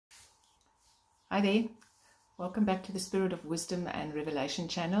Hi there, welcome back to the Spirit of Wisdom and Revelation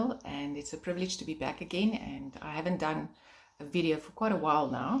channel, and it's a privilege to be back again. And I haven't done a video for quite a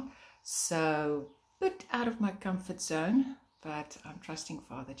while now, so a bit out of my comfort zone, but I'm trusting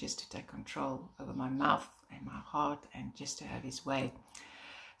Father just to take control over my mouth and my heart and just to have his way.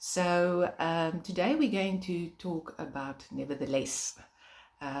 So today we're going to talk about nevertheless.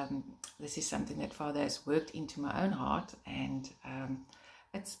 This is something that Father has worked into my own heart, and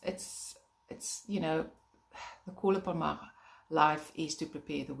it's you know, the call upon my life is to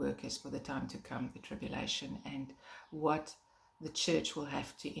prepare the workers for the time to come, the tribulation, and what the church will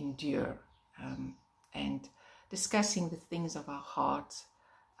have to endure, and discussing the things of our heart,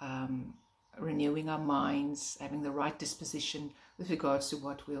 renewing our minds, having the right disposition with regards to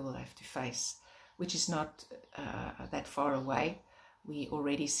what we will have to face, which is not that far away. We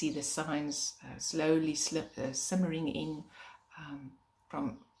already see the signs slowly simmering in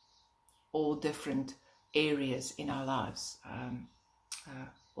from all different areas in our lives,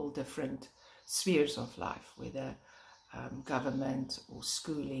 all different spheres of life, whether government or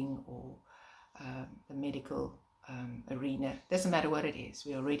schooling or the medical arena. Doesn't matter what it is.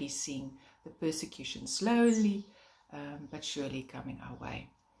 We're already seeing the persecution slowly but surely coming our way.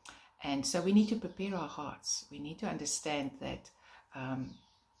 And so we need to prepare our hearts. We need to understand that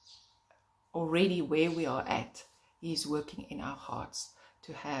already where we are at, he is working in our hearts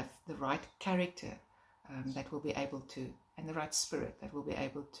to have the right character that will be able to, and the right spirit that will be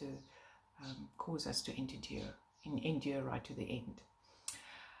able to cause us to endure right to the end.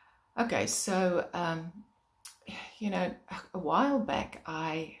 Okay, so you know, a while back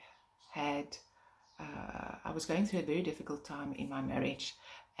I was going through a very difficult time in my marriage,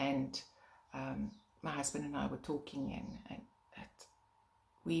 and my husband and I were talking, and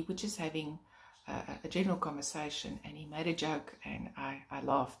we were just having a general conversation, and he made a joke, and I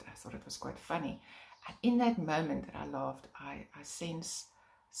laughed. I thought it was quite funny. And in that moment that I laughed, I sensed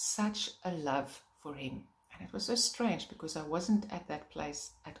such a love for him. And it was so strange because I wasn't at that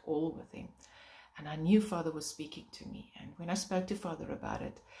place at all with him. And I knew Father was speaking to me. And when I spoke to Father about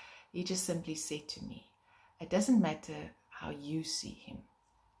it, he just simply said to me, it doesn't matter how you see him.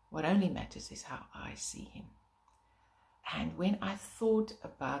 What only matters is how I see him. And when I thought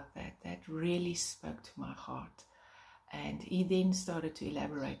about that, that really spoke to my heart. And he then started to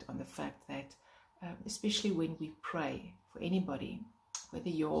elaborate on the fact that, especially when we pray for anybody, whether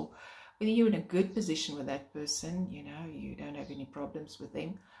you're in a good position with that person, you know, you don't have any problems with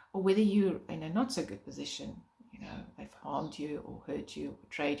them, or whether you're in a not so good position, you know, they've harmed you or hurt you, or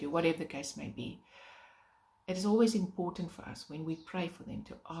betrayed you, whatever the case may be, it is always important for us when we pray for them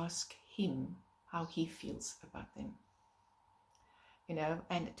to ask him how he feels about them. You know,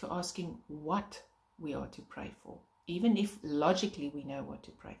 and to ask him what we are to pray for. Even if logically we know what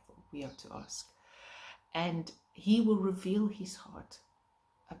to pray for, we are to ask. And he will reveal his heart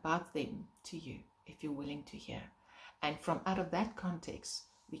about them to you if you're willing to hear. And from out of that context,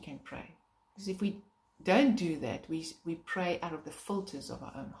 we can pray. Because if we don't do that, we pray out of the filters of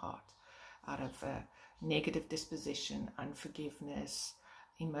our own heart, out of negative disposition, unforgiveness,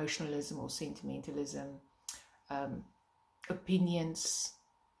 emotionalism or sentimentalism, opinions,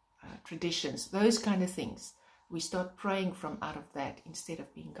 traditions, those kind of things. We start praying from out of that instead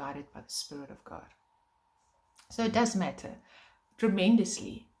of being guided by the Spirit of God. So it does matter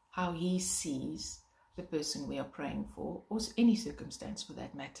tremendously how he sees the person we are praying for, or any circumstance for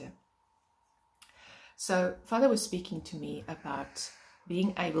that matter. So Father was speaking to me about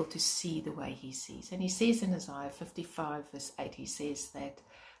being able to see the way he sees. And he says in Isaiah 55 verse 8, he says that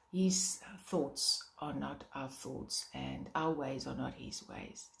his thoughts are not our thoughts, and our ways are not his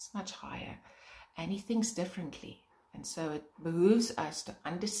ways. It's much higher, and he thinks differently. And so it behooves us to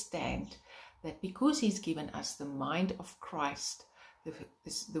understand that because he's given us the mind of Christ,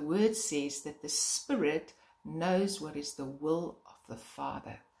 the word says that the Spirit knows what is the will of the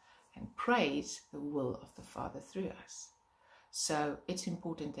Father and prays the will of the Father through us. So it's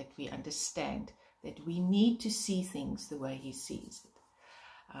important that we understand that we need to see things the way he sees it.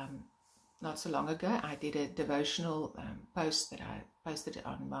 Not so long ago, I did a devotional post that I posted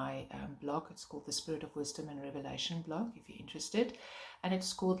on my blog. It's called the Spirit of Wisdom and Revelation blog, if you're interested. And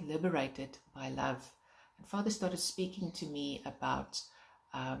it's called Liberated by Love. And Father started speaking to me about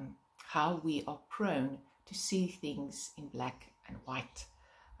how we are prone to see things in black and white.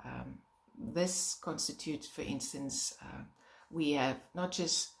 This constitutes, for instance, we have not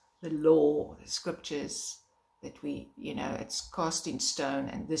just the law, the scriptures, that we, you know, it's cast in stone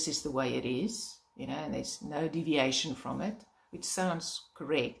and this is the way it is, you know, and there's no deviation from it, which sounds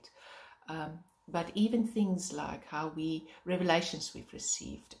correct. But even things like how revelations we've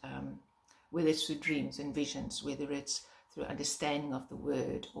received, whether it's through dreams and visions, whether it's through understanding of the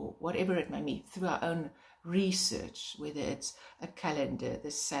word, or whatever it may be, through our own research, whether it's a calendar,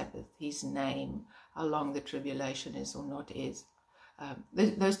 the Sabbath, his name, how long the tribulation is or not is,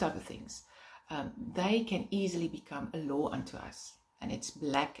 those type of things, they can easily become a law unto us, and it's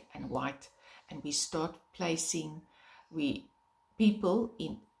black and white, and we start placing people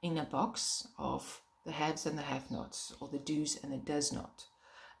in a box of the haves and the have-nots, or the do's and the does not.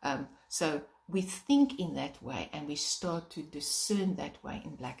 So we think in that way, and we start to discern that way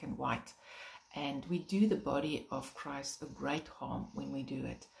in black and white, and we do the body of Christ a great harm when we do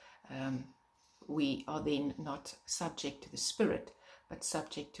it. We are then not subject to the Spirit, but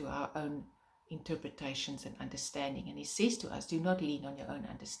subject to our own interpretations and understanding. And he says to us, do not lean on your own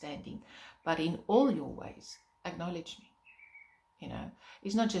understanding, but in all your ways acknowledge me. You know,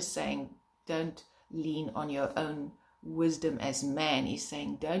 he's not just saying don't lean on your own wisdom as man. He's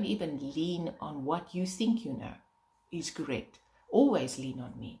saying don't even lean on what you think you know is correct. Always lean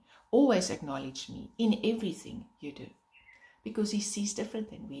on me. Always acknowledge me in everything you do, because he sees different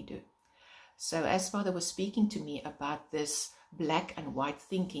than we do. So as Father was speaking to me about this black and white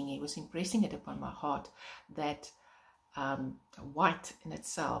thinking, he was impressing it upon my heart that white in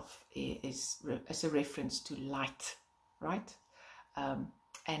itself is a reference to light, right?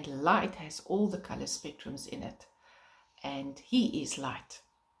 And light has all the color spectrums in it, and he is light.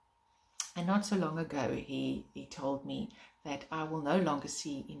 And not so long ago he told me that I will no longer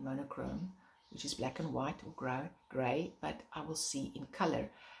see in monochrome, which is black and white or gray, but I will see in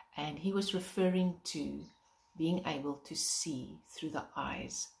color. And he was referring to being able to see through the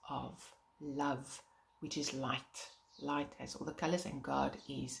eyes of love, which is light. Light has all the colors, and God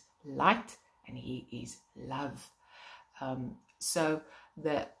is light, and he is love. So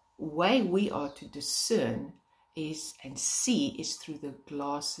the way we are to discern is and see is through the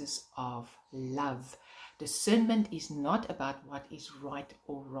glasses of love. Discernment is not about what is right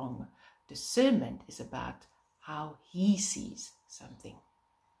or wrong. Discernment is about how he sees something.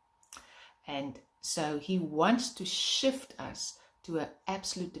 And so he wants to shift us to an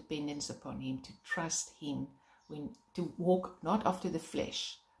absolute dependence upon him, to trust him, to walk not after the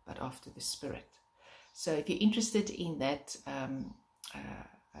flesh, but after the Spirit. So if you're interested in that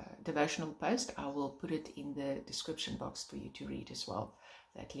devotional post, I will put it in the description box for you to read as well,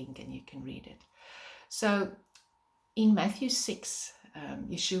 that link, and you can read it. So in Matthew 6,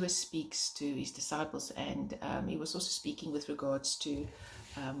 Yeshua speaks to his disciples, and he was also speaking with regards to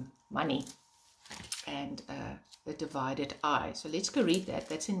money and the divided eye. So let's go read that.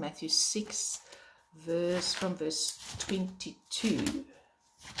 That's in Matthew 6, from verse 22.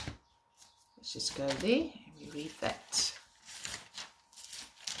 Let's just go there and we read that.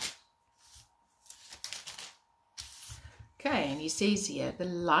 Okay, and he says here, the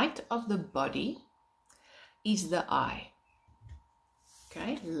light of the body is the eye.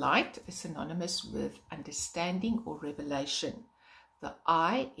 Okay, light is synonymous with understanding or revelation. The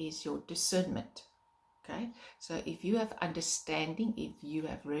eye is your discernment. Okay, so if you have understanding, if you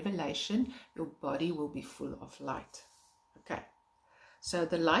have revelation, your body will be full of light. Okay, so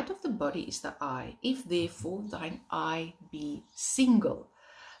the light of the body is the eye. If therefore thine eye be single,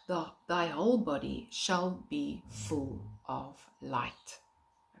 thy whole body shall be full of light.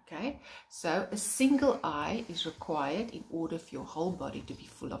 Okay, so a single eye is required in order for your whole body to be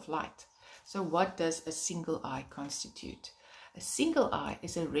full of light. So what does a single eye constitute? A single eye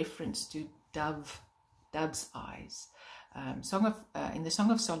is a reference to dove's eyes. In the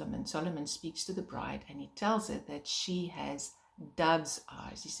Song of Solomon, Solomon speaks to the bride, and he tells her that she has dove's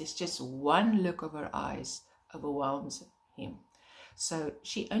eyes. He says just one look of her eyes overwhelms him. So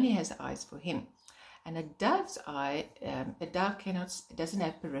she only has eyes for him. And a dove's eye, a dove doesn't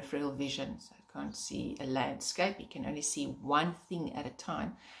have peripheral vision, so it can't see a landscape. It can only see one thing at a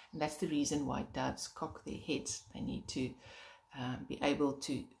time. And that's the reason why doves cock their heads. They need to be able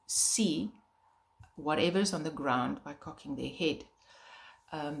to see whatever's on the ground by cocking their head.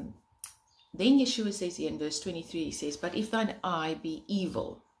 Then Yeshua says here in verse 23, he says, but if thine eye be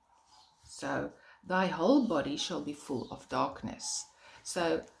evil, so thy whole body shall be full of darkness.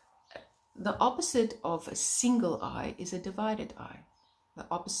 So the opposite of a single eye is a divided eye. The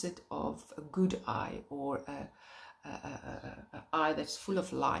opposite of a good eye, or an eye that's full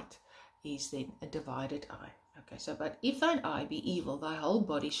of light, is then a divided eye. Okay, so but if thine eye be evil, thy whole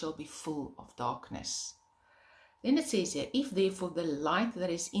body shall be full of darkness. Then it says here, if therefore the light that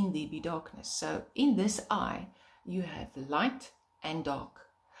is in thee be darkness. So in this eye you have light and dark,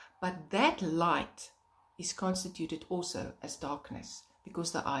 but that light is constituted also as darkness,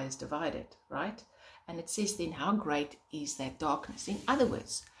 because the eye is divided, right? And it says then, how great is that darkness? In other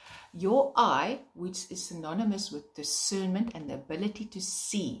words, Your eye, which is synonymous with discernment and the ability to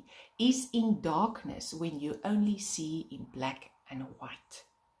see, is in darkness when you only see in black and white.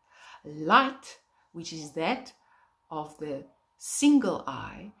 Light, which is that of the single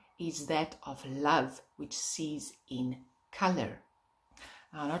eye, is that of love, which sees in color.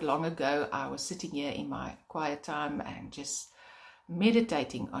 Now, not long ago, I was sitting here in my quiet time and just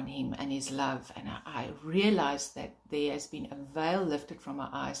meditating on him and his love, and I realized that there has been a veil lifted from my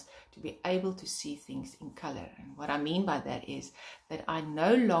eyes to be able to see things in color. And what I mean by that is that I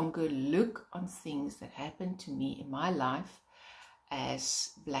no longer look on things that happen to me in my life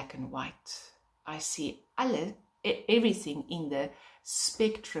as black and white. I see everything in the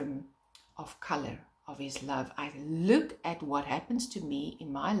spectrum of color of his love. I look at what happens to me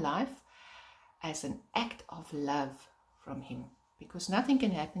in my life as an act of love from him. Because nothing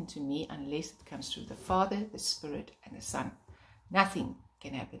can happen to me unless it comes through the Father, the Spirit, and the Son. Nothing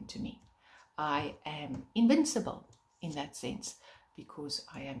can happen to me. I am invincible in that sense because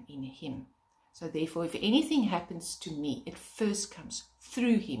I am in him. So therefore, if anything happens to me, it first comes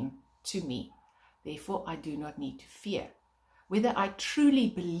through him to me. Therefore, I do not need to fear. Whether I truly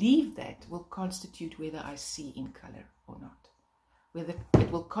believe that will constitute whether I see in color or not. Whether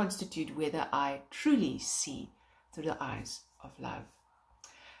it will constitute whether I truly see through the eyes of love.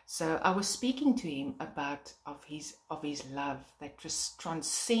 So I was speaking to him about of his love that just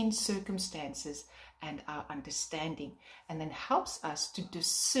transcends circumstances and our understanding, and then helps us to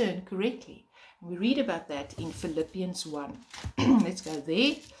discern correctly. We read about that in Philippians 1. Let's go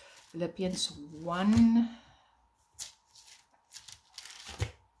there. Philippians 1,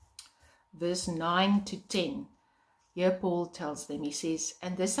 verse 9 to 10. Here Paul tells them, he says,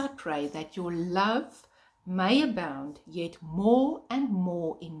 "And this I pray, that your love may abound yet more and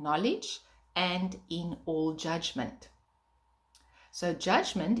more in knowledge and in all judgment." So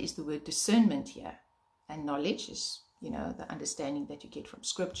judgment is the word discernment here, and knowledge is, the understanding that you get from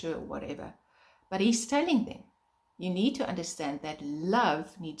scripture or whatever. But he's telling them, you need to understand that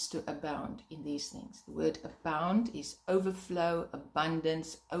love needs to abound in these things. The word abound is overflow,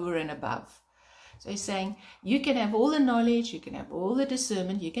 abundance, over and above. So he's saying, you can have all the knowledge, you can have all the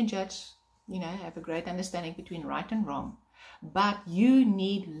discernment, you can judge, have a great understanding between right and wrong. But you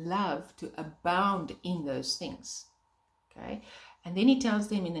need love to abound in those things. Okay? And then he tells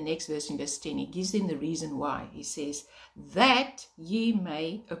them in the next verse, in verse 10, he gives them the reason why. He says, that ye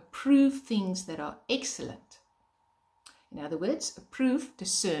may approve things that are excellent. In other words, approve,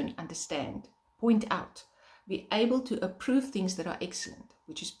 discern, understand, point out. Be able to approve things that are excellent,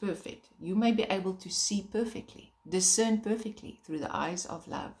 which is perfect. You may be able to see perfectly, discern perfectly through the eyes of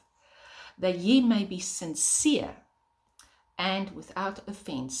love. That ye may be sincere and without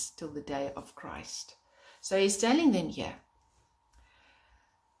offense till the day of Christ. So he's telling them here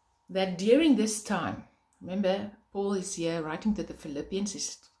that during this time, remember, Paul is here writing to the Philippians,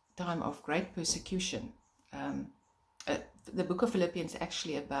 it's a time of great persecution. The book of Philippians is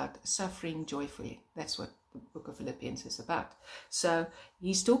actually about suffering joyfully. That's what the book of Philippians is about. So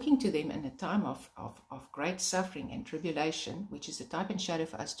he's talking to them in a time of great suffering and tribulation, which is a type and shadow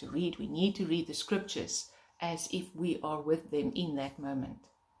for us to read. We need to read the scriptures as if we are with them in that moment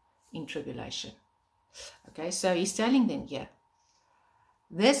in tribulation. Okay, so he's telling them here,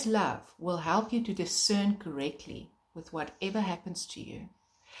 this love will help you to discern correctly with whatever happens to you,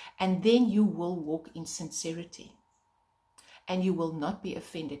 and then you will walk in sincerity. And you will not be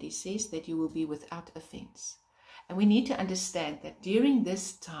offended. He says that you will be without offense. And we need to understand that during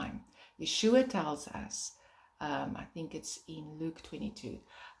this time, Yeshua tells us, I think it's in Luke 22,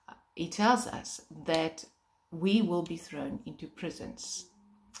 he tells us that we will be thrown into prisons.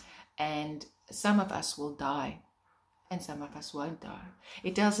 And some of us will die, and some of us won't die.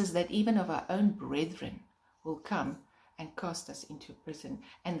 It tells us that even of our own brethren will come and cast us into prison,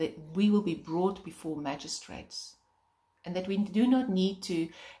 and that we will be brought before magistrates. And that we do not need to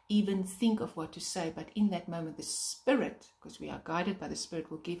even think of what to say, but in that moment the Spirit, because we are guided by the Spirit,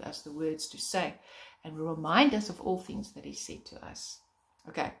 will give us the words to say and will remind us of all things that he said to us.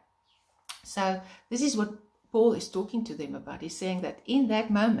 Okay, so this is what Paul is talking to them about. He's saying that in that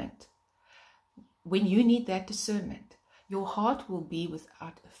moment, when you need that discernment, your heart will be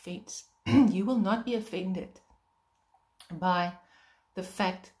without offense. You will not be offended by the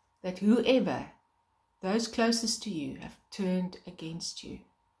fact that whoever, those closest to you, have turned against you.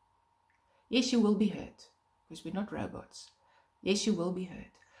 Yes, you will be hurt, because we're not robots. Yes, you will be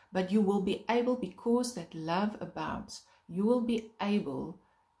hurt. But you will be able, because that love abounds, you will be able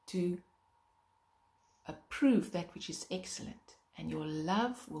to approve that which is excellent. And your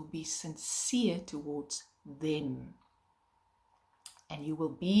love will be sincere towards them. and you will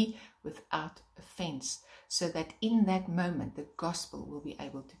be without offense, so that in that moment the gospel will be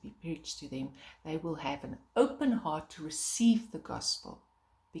able to be preached to them. They will have an open heart to receive the gospel,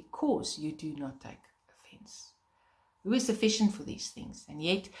 because you do not take offense. Who is sufficient for these things? And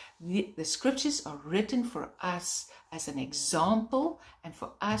yet the scriptures are written for us as an example, and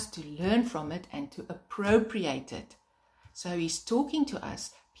for us to learn from it and to appropriate it. So he's talking to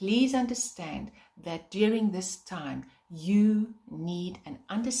us. Please understand that during this time, you need an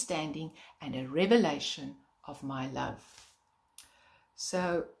understanding and a revelation of my love.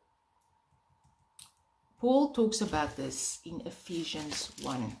 So Paul talks about this in Ephesians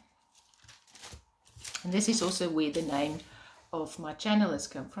 1. And this is also where the name of my channel has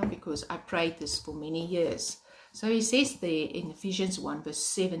come from, because I prayed this for many years. So he says there in Ephesians 1 verse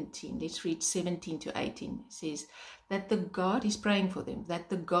 17, let's read 17 to 18. It says that the God, he's praying for them, that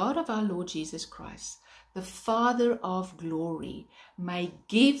the God of our Lord Jesus Christ, the Father of glory, may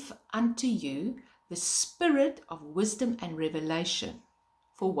give unto you the spirit of wisdom and revelation.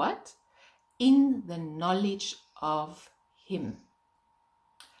 For what? In the knowledge of him.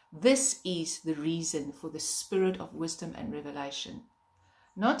 This is the reason for the spirit of wisdom and revelation.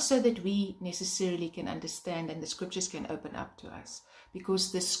 Not so that we necessarily can understand and the scriptures can open up to us,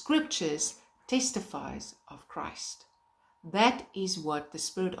 because the scriptures testifies of Christ. That is what the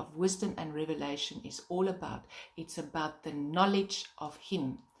spirit of wisdom and revelation is all about. It's about the knowledge of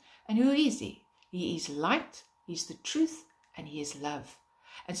him. And who is he? He is light, he's the truth, and he is love.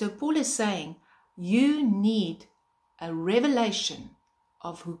 And so Paul is saying, you need a revelation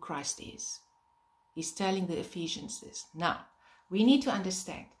of who Christ is. He's telling the Ephesians this. Now, we need to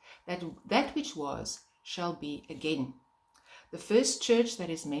understand that that which was shall be again. The first church that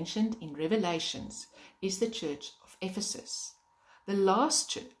is mentioned in Revelations is the church of Ephesus. The last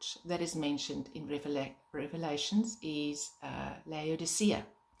church that is mentioned in Revelations is Laodicea.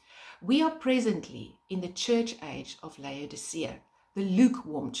 We are presently in the church age of Laodicea, the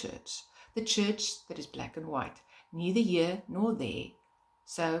lukewarm church, the church that is black and white, neither here nor there.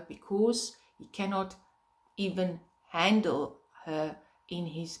 So because he cannot even handle her in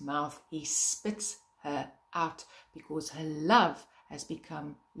his mouth, he spits her out, because her love has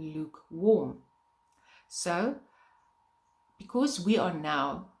become lukewarm. So because we are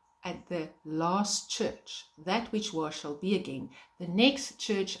now at the last church, that which was shall be again, the next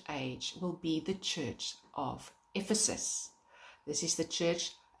church age will be the church of Ephesus. This is the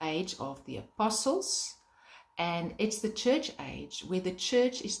church age of the apostles, and it's the church age where the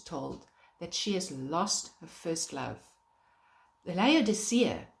church is told that she has lost her first love. The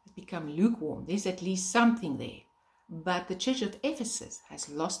Laodicea has become lukewarm. There's at least something there. But the church of Ephesus has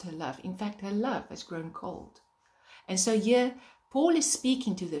lost her love. In fact, her love has grown cold. And so here, Paul is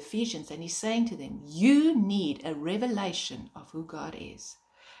speaking to the Ephesians, and he's saying to them, you need a revelation of who God is.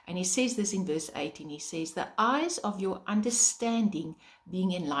 And he says this in verse 18. He says, the eyes of your understanding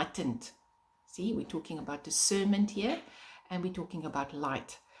being enlightened. See, we're talking about discernment here, and we're talking about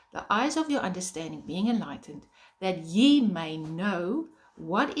light. The eyes of your understanding being enlightened, that ye may know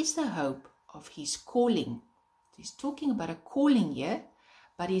what is the hope of his calling. He's talking about a calling here,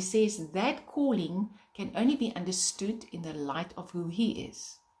 but he says that calling can only be understood in the light of who he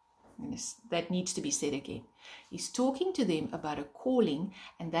is. And that needs to be said again. He's talking to them about a calling,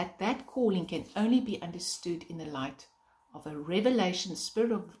 and that calling can only be understood in the light of a revelation,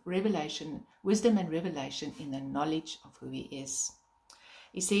 spirit of revelation, wisdom and revelation in the knowledge of who he is.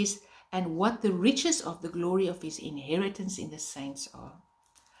 He says, and what the riches of the glory of his inheritance in the saints are.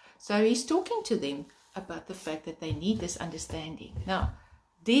 So he's talking to them about the fact that they need this understanding. Now,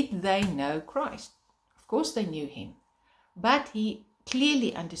 did they know Christ? Of course they knew him. But he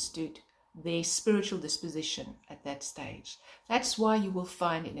clearly understood their spiritual disposition at that stage. That's why you will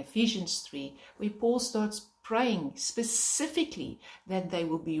find in Ephesians 3, where Paul starts praying specifically that they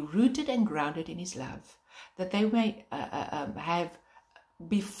will be rooted and grounded in his love, that they may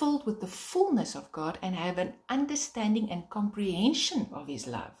be filled with the fullness of God and have an understanding and comprehension of his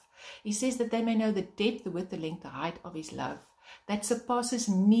love. He says that they may know the depth, the width, the length, the height of his love, that surpasses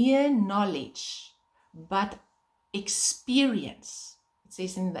mere knowledge, but experience. It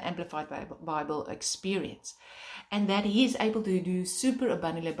says in the Amplified Bible, experience. And that he is able to do super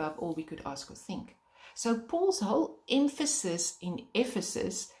abundantly above all we could ask or think. So Paul's whole emphasis in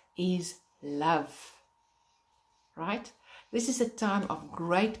Ephesus is love. Right? This is a time of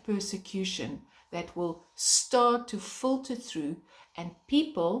great persecution that will start to filter through, and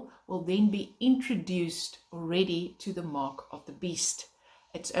people will then be introduced already to the mark of the beast.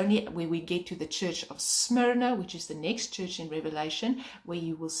 It's only when we get to the church of Smyrna, which is the next church in Revelation, where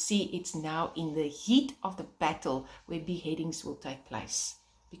you will see it's now in the heat of the battle where beheadings will take place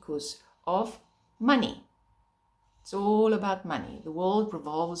because of money. It's all about money. The world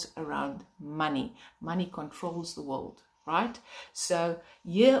revolves around money. Money controls the world, right? So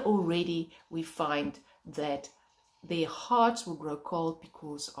here already we find that their hearts will grow cold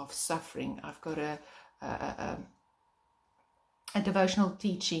because of suffering. I've got a devotional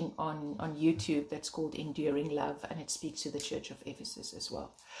teaching on YouTube that's called Enduring Love, and it speaks to the Church of Ephesus as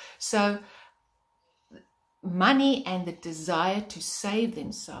well. So money and the desire to save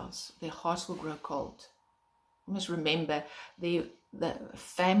themselves, their hearts will grow cold. You must remember the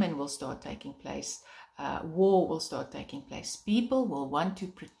famine will start taking place. War will start taking place. People will want to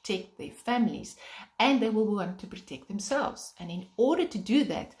protect their families, and they will want to protect themselves. And in order to do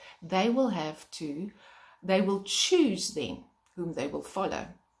that, they will choose then whom they will follow.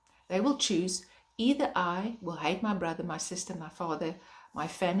 They will choose, either I will hate my brother, my sister, my father, my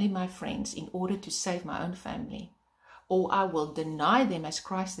family, my friends, in order to save my own family, or I will deny them, as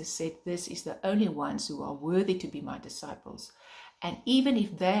Christ has said, this is the only ones who are worthy to be my disciples. And even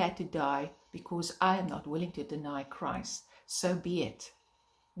if they had to die because I am not willing to deny Christ, so be it.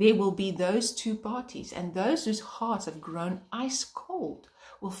 There will be those two parties, and those whose hearts have grown ice cold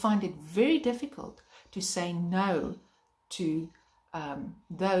will find it very difficult to say no to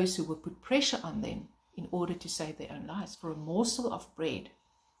those who will put pressure on them in order to save their own lives. For a morsel of bread,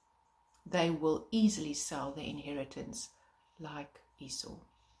 they will easily sell their inheritance like Esau.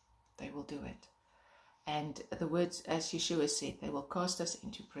 They will do it. And the words, as Yeshua said, they will cast us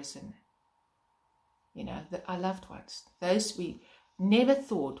into prison. You know, our loved ones, those we never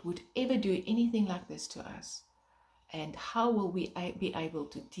thought would ever do anything like this to us. And how will we be able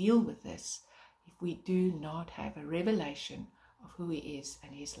to deal with this if we do not have a revelation of who he is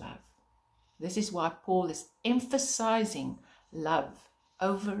and his love? This is why Paul is emphasizing love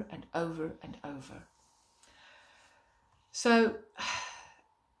over and over and over. So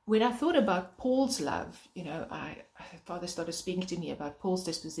when I thought about Paul's love, you know, Father started speaking to me about Paul's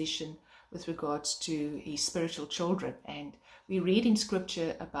disposition with regards to his spiritual children. And we read in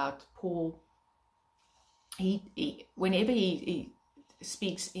scripture about Paul, whenever he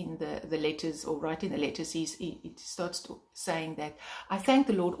speaks in the letters or writing the letters, he starts saying that I thank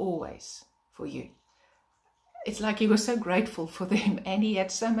the Lord always for you. It's like he was so grateful for them, and he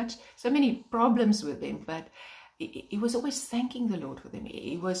had so many problems with them, but he was always thanking the Lord for them.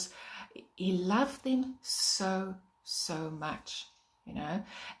 He loved them so much, you know.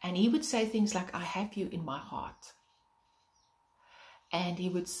 And he would say things like, I have you in my heart. And he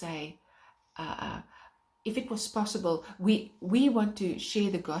would say, if it was possible, we want to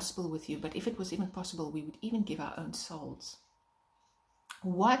share the gospel with you, but if it was even possible, we would even give our own souls.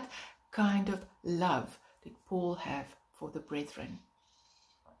 What kind of love did Paul have for the brethren?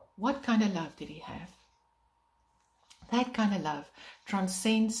 What kind of love did he have? That kind of love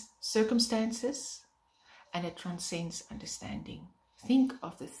transcends circumstances, and it transcends understanding. Think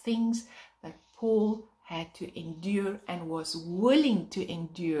of the things that Paul had to endure and was willing to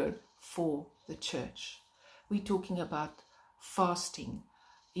endure for the church. We're talking about fasting.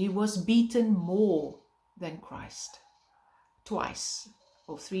 He was beaten more than Christ. Twice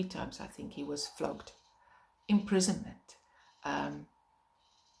or 3 times, I think, he was flogged. Imprisonment.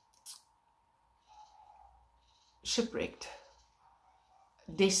 Shipwrecked.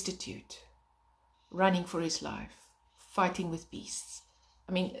 Destitute. Running for his life. Fighting with beasts.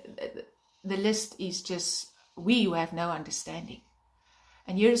 I mean, the list is just, we who have no understanding.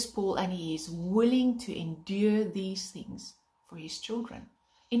 And here is Paul, and he is willing to endure these things for his children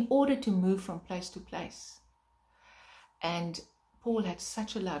in order to move from place to place. And Paul had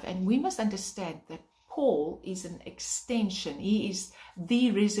such a love. And we must understand that Paul is an extension. He is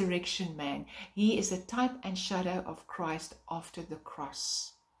the resurrection man. He is a type and shadow of Christ after the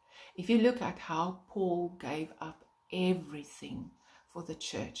cross. If you look at how Paul gave up everything for the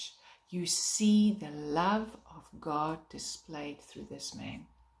church, you see the love of God displayed through this man.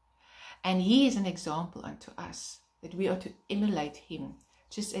 And he is an example unto us that we are to emulate him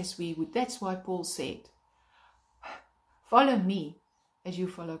just as we would. That's why Paul said, follow me as you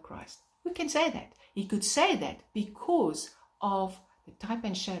follow Christ. We can say that. He could say that because of the type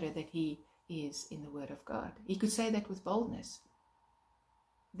and shadow that he is in the Word of God. He could say that with boldness.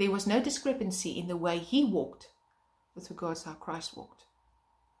 There was no discrepancy in the way he walked with regards to how Christ walked.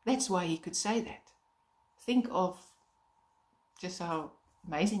 That's why he could say that. Think of just how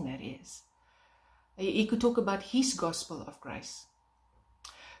amazing that is. He could talk about his gospel of grace.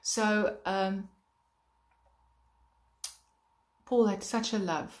 So Paul had such a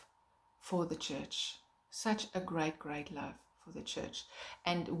love for the church, such a great, great love for the church.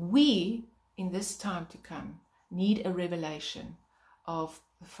 And we, in this time to come, need a revelation of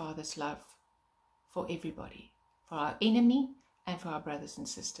the Father's love for everybody, for our enemy and for our brothers and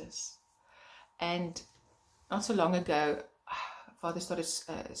sisters. And not so long ago, Father started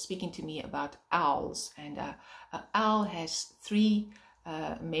speaking to me about owls, and an owl has three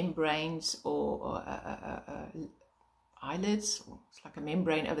membranes or eyelids. It's like a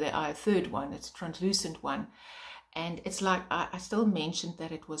membrane over their eye. A third one, it's a translucent one, and it's like I still mentioned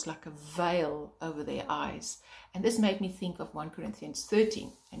that it was like a veil over their eyes, and this made me think of 1 Corinthians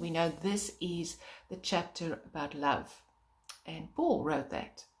 13, and we know this is the chapter about love, and Paul wrote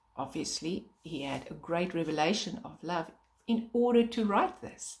that. Obviously, he had a great revelation of love in order to write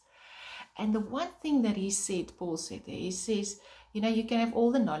this. And the one thing that he said, Paul said there, he says, you know, you can have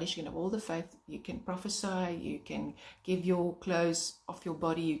all the knowledge, you can have all the faith, you can prophesy, you can give your clothes off your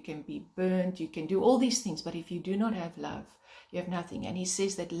body, you can be burned, you can do all these things, but if you do not have love, you have nothing. And he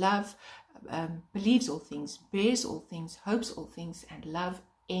says that love believes all things, bears all things, hopes all things, and love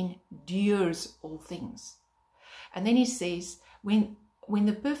endures all things. And then he says, when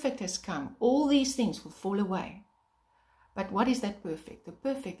the perfect has come, all these things will fall away. But what is that perfect? The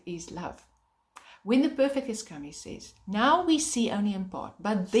perfect is love. When the perfect has come, he says, now we see only in part,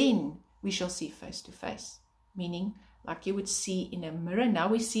 but then we shall see face to face. Meaning, like you would see in a mirror. Now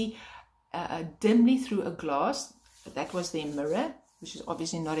we see dimly through a glass. That was their mirror, which is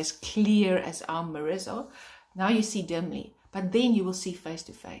obviously not as clear as our mirrors are. Now you see dimly, but then you will see face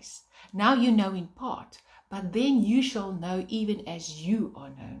to face. Now you know in part, but then you shall know even as you are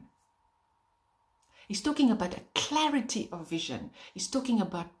known. He's talking about a clarity of vision. He's talking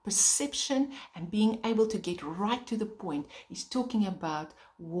about perception and being able to get right to the point. He's talking about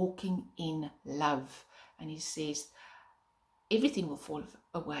walking in love. And he says, everything will fall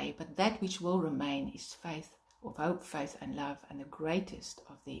away, but that which will remain is faith, of hope, faith, and love. And the greatest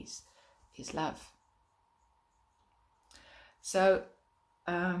of these is love. So,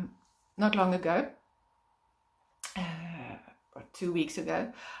 not long ago, 2 weeks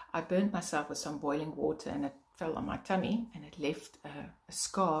ago, I burned myself with some boiling water, and it fell on my tummy, and it left a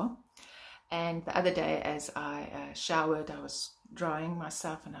scar. And the other day, as I showered, I was drying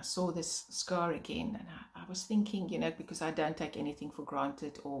myself, and I saw this scar again, and I was thinking, you know, because I don't take anything for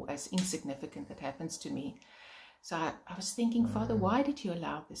granted or as insignificant that happens to me. So I was thinking, Father, why did you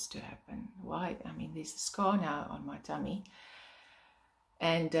allow this to happen? Why? I mean, there's a scar now on my tummy,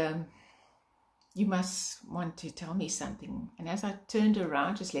 and you must want to tell me something. And as I turned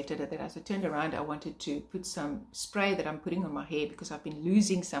around, just left it at that, as I turned around, I wanted to put some spray that I'm putting on my hair because I've been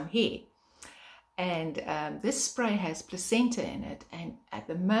losing some hair. And this spray has placenta in it. And at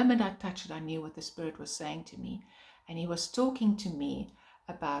the moment I touched it, I knew what the Spirit was saying to me. And he was talking to me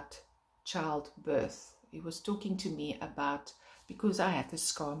about childbirth. He was talking to me about, because I had this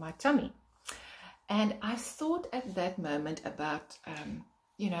scar on my tummy. And I thought at that moment about,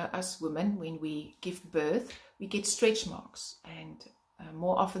 you know, us women, when we give birth, we get stretch marks. And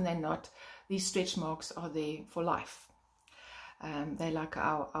more often than not, these stretch marks are there for life. They're like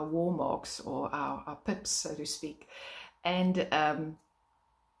our war marks, or our pips, so to speak. And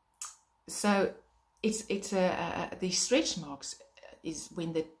so it's these stretch marks is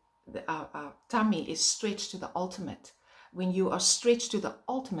when our tummy is stretched to the ultimate. When you are stretched to the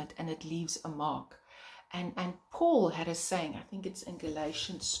ultimate and it leaves a mark. And Paul had a saying, I think it's in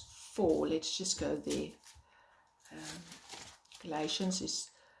Galatians 4. Let's just go there. Galatians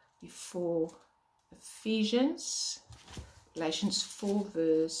is before Ephesians. Galatians 4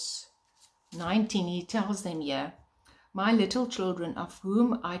 verse 19. He tells them here, my little children, of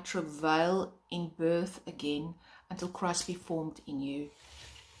whom I travail in birth again until Christ be formed in you.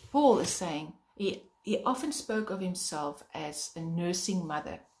 Paul is saying, he often spoke of himself as a nursing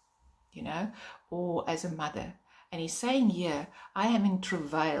mother, you know, or as a mother. And he's saying here, I am in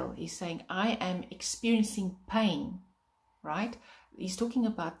travail. He's saying, I am experiencing pain, right? He's talking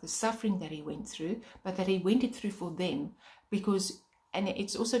about the suffering that he went through, but that he went it through for them because, and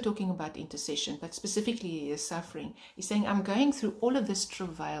it's also talking about intercession, but specifically his suffering. He's saying, I'm going through all of this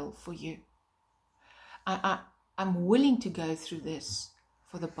travail for you. I'm willing to go through this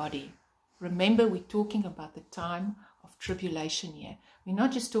for the body. Remember, we're talking about the time of tribulation here. We're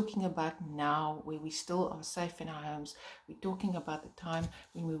not just talking about now where we still are safe in our homes. We're talking about the time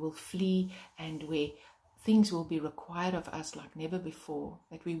when we will flee and where things will be required of us like never before,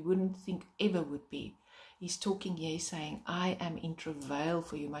 that we wouldn't think ever would be. He's talking here, saying, I am in travail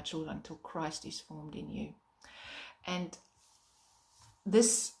for you, my children, until Christ is formed in you. And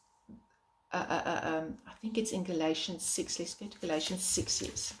this I think it's in Galatians 6. Let's go to Galatians 6,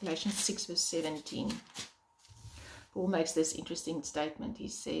 yes. Galatians 6 verse 17. Paul makes this interesting statement. He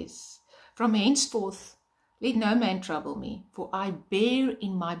says, "From henceforth let no man trouble me, for I bear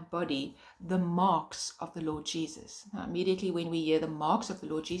in my body the marks of the Lord Jesus." Now, immediately when we hear the marks of the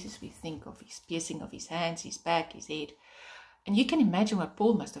Lord Jesus, we think of his piercing of his hands, his back, his head. And you can imagine what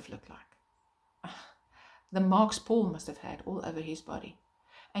Paul must have looked like. The marks Paul must have had all over his body.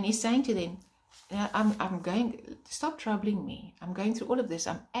 And he's saying to them, I'm going, stop troubling me. I'm going through all of this.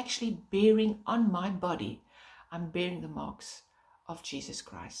 I'm actually bearing on my body, I'm bearing the marks of Jesus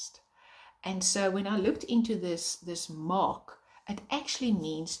Christ. And so when I looked into this mark, it actually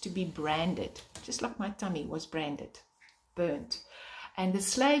means to be branded, just like my tummy was branded, burnt. And the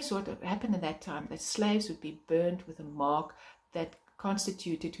slaves, what happened at that time, the slaves would be burnt with a mark that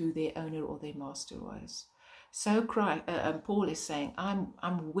constituted who their owner or their master was. So Paul is saying,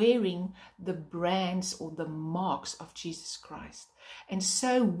 I'm wearing the brands or the marks of Jesus Christ. And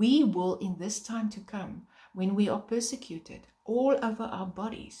so we will, in this time to come, when we are persecuted, all over our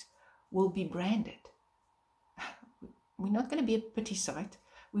bodies will be branded. We're not going to be a pity sight.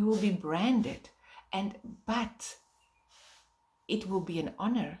 We will be branded. But it will be an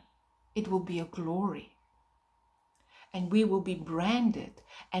honor. It will be a glory. And we will be branded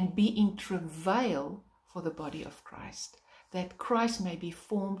and be in travail for the body of Christ, that Christ may be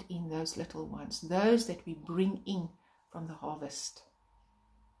formed in those little ones, those that we bring in from the harvest,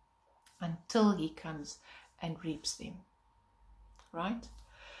 until he comes and reaps them. Right?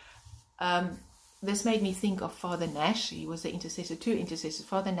 This made me think of Father Nash. He was the intercessor, two intercessors,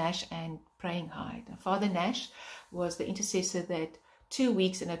 Father Nash and Praying Hyde. And Father Nash was the intercessor that 2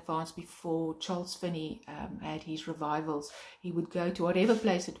 weeks in advance before Charles Finney had his revivals, he would go to whatever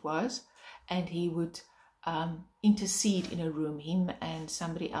place it was, and he would intercede in a room, him and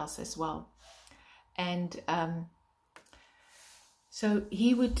somebody else as well. And so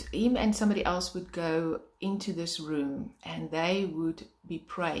him and somebody else would go into this room, and they would be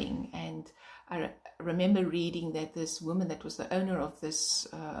praying. And I remember reading that this woman that was the owner of this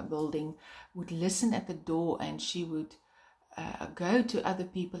building would listen at the door, and she would go to other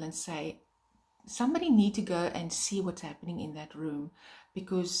people and say, somebody need to go and see what's happening in that room,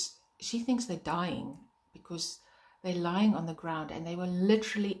 because she thinks they're dying, because they're lying on the ground, and they were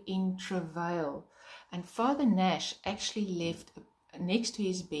literally in travail. And Father Nash actually left next to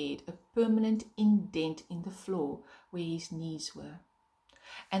his bed a permanent indent in the floor where his knees were.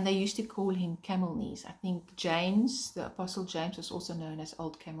 And they used to call him camel knees. I think James, the Apostle James, was also known as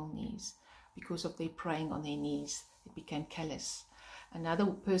old camel knees because of their praying on their knees. It became callous. Another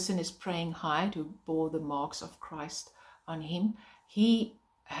person is Praying Hyde, who bore the marks of Christ on him. He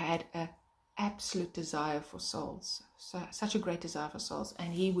had an absolute desire for souls, such a great desire for souls,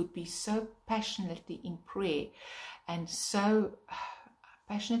 and he would be so passionately in prayer, and so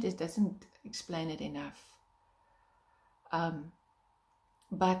passionate, it doesn't explain it enough.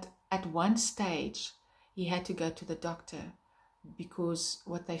 But at one stage he had to go to the doctor, because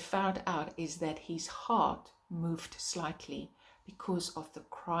what they found out is that his heart moved slightly because of the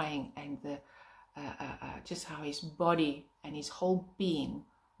crying and the just how his body and his whole being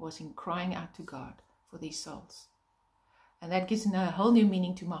was in crying out to God for these souls. And that gives a whole new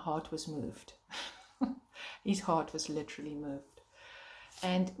meaning to my heart was moved. His heart was literally moved.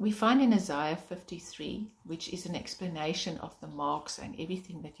 And we find in Isaiah 53, which is an explanation of the marks and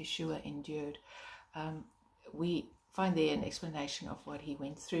everything that Yeshua endured, we find there an explanation of what he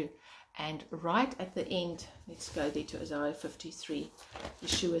went through. And right at the end, let's go there to Isaiah 53.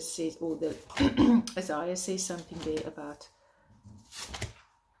 Yeshua says, or the Isaiah says something there about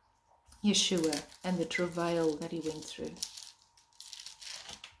Yeshua and the travail that he went through.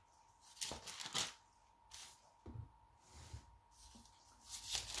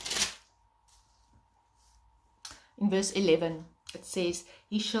 In verse 11, it says,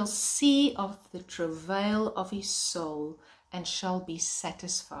 "He shall see of the travail of his soul and shall be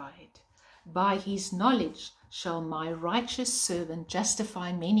satisfied. By his knowledge shall my righteous servant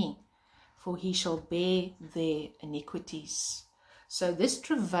justify many, for he shall bear their iniquities." So this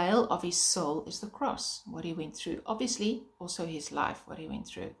travail of his soul is the cross, what he went through. Obviously, also his life, what he went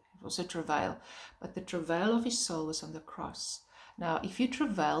through. It was a travail. But the travail of his soul was on the cross. Now, if you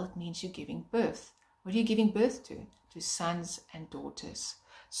travail, it means you're giving birth. What are you giving birth to? To sons and daughters.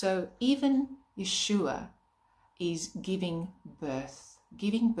 So even Yeshua is giving birth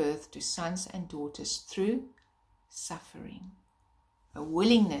to sons and daughters through suffering, a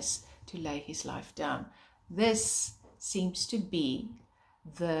willingness to lay his life down. This seems to be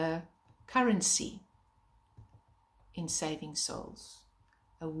the currency in saving souls,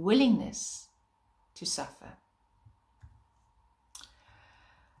 a willingness to suffer.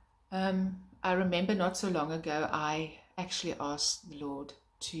 I remember not so long ago, I actually asked the Lord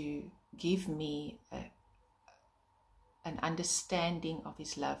to give me an understanding of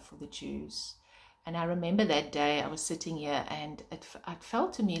his love for the Jews. And I remember that day I was sitting here, and it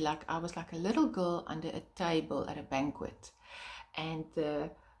felt to me like I was like a little girl under a table at a banquet, and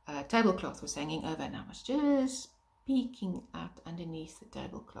the tablecloth was hanging over, and I was just peeking out underneath the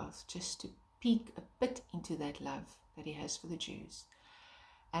tablecloth just to peek a bit into that love that he has for the Jews.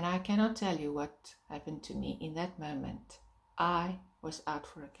 And I cannot tell you what happened to me in that moment. I was out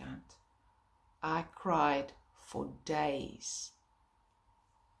for account. I cried for days,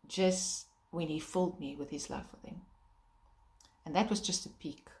 just when he filled me with his love for them. And that was just a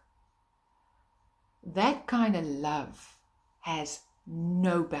peek. That kind of love has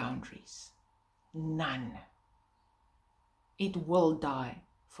no boundaries, none. It will die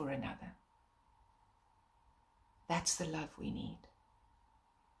for another. That's the love we need.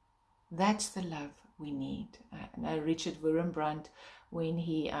 That's the love we need. I know Richard Wurmbrand, when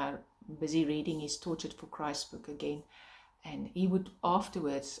he busy reading his Tortured for Christ book again, and he would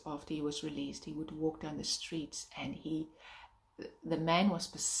afterwards, after he was released, he would walk down the streets, and the man was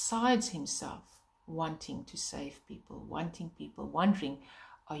besides himself, wanting to save people, wondering,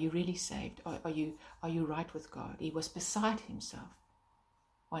 are you really saved? Are you right with God? He was beside himself,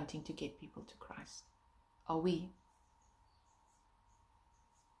 wanting to get people to Christ. Are we?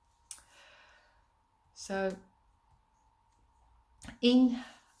 So, in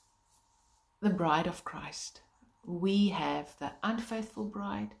the bride of Christ, we have the unfaithful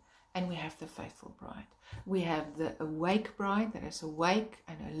bride and we have the faithful bride. We have the awake bride that is awake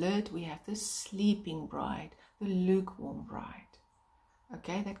and alert. We have the sleeping bride, the lukewarm bride,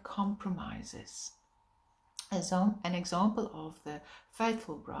 okay, that compromises. An example of the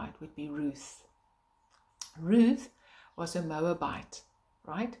faithful bride would be Ruth. Ruth was a Moabite,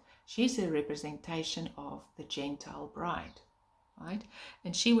 right? She's a representation of the Gentile bride, right?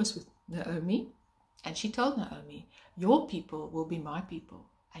 And she was with Naomi, and she told Naomi, your people will be my people,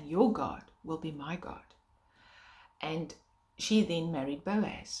 and your God will be my God. And she then married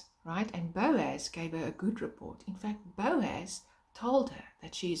Boaz, right? And Boaz gave her a good report. In fact, Boaz told her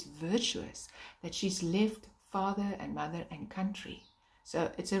that she is virtuous, that she's left father and mother and country.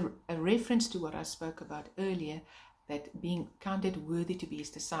 So it's a reference to what I spoke about earlier, that being counted worthy to be his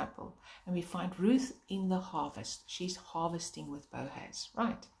disciple. And we find Ruth in the harvest. She's harvesting with Boaz,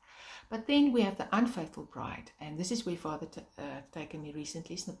 right? But then we have the unfaithful bride. And this is where Father taken me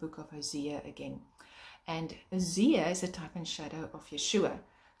recently. It's in the book of Hosea again. And Hosea is a type and shadow of Yeshua.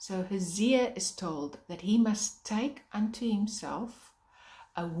 So Hosea is told that he must take unto himself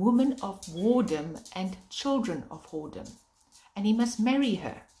a woman of whoredom and children of whoredom. And he must marry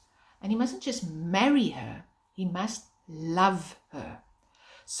her. And he mustn't just marry her, he must love her.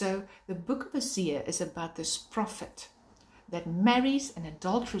 So the book of Hosea is about this prophet that marries an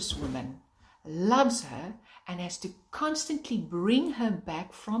adulterous woman, loves her, and has to constantly bring her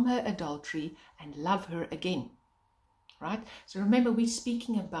back from her adultery and love her again. Right? So remember, we're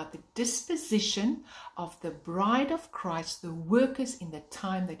speaking about the disposition of the bride of Christ, the workers in the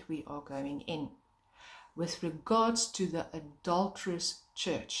time that we are going in, with regards to the adulterous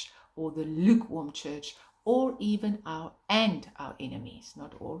church or the lukewarm church, or even our enemies,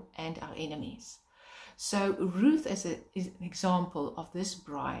 not all, and our enemies. So Ruth is an example of this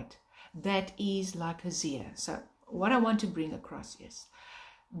bride that is like Hosea. So what I want to bring across is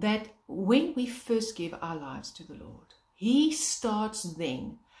that when we first give our lives to the Lord, he starts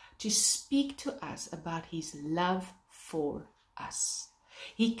then to speak to us about his love for us.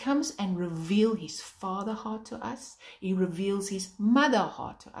 He comes and reveals his father heart to us. He reveals his mother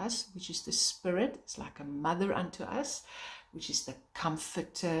heart to us, which is the Spirit. It's like a mother unto us, which is the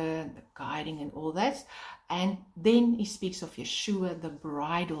comforter and the guiding and all that. And then he speaks of Yeshua, the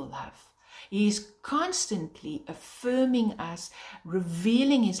bridal love. He is constantly affirming us,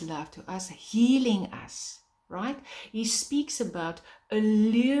 revealing his love to us, healing us. Right? He speaks about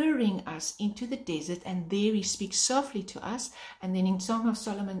alluring us into the desert, and there he speaks softly to us. And then in Song of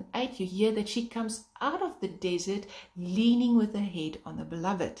Solomon 8, you hear that she comes out of the desert leaning with her head on the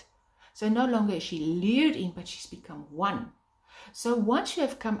beloved. So no longer is she lured in, but she's become one. So once you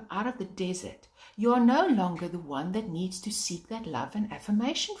have come out of the desert, you are no longer the one that needs to seek that love and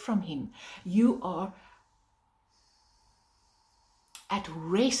affirmation from him. You are at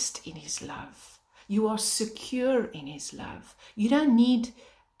rest in his love. You are secure in his love. You don't need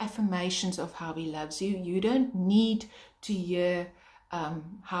affirmations of how he loves you. You don't need to hear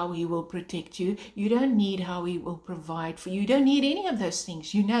how he will protect you. You don't need how he will provide for you. You don't need any of those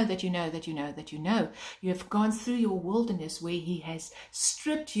things. You know that you know that you know that you know. You have gone through your wilderness where he has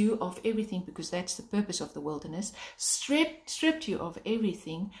stripped you of everything, because that's the purpose of the wilderness. Stripped you of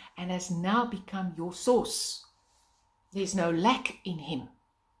everything and has now become your source. There's no lack in him.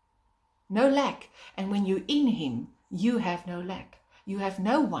 No lack. And when you're in him, you have no lack. You have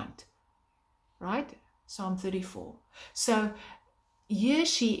no want. Right? Psalm 34. So here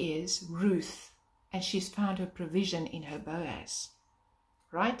she is, Ruth, and she's found her provision in her Boaz,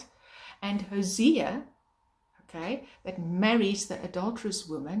 right? And Hosea, okay, that marries the adulterous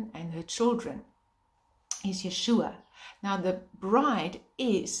woman and her children, is Yeshua. Now the bride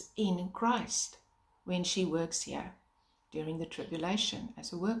is in Christ when she works here during the tribulation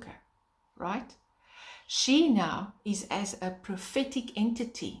as a worker, right? She now is as a prophetic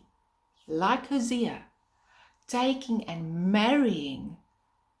entity, like Hosea, taking and marrying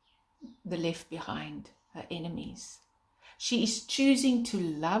the left behind, her enemies. She is choosing to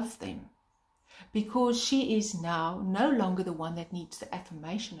love them because she is now no longer the one that needs the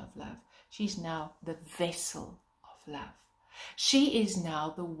affirmation of love. She's now the vessel of love. She is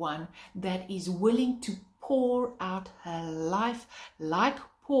now the one that is willing to pour out her life like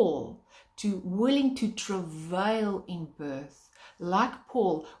Paul, willing to travail in birth, like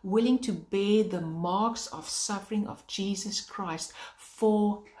Paul, willing to bear the marks of suffering of Jesus Christ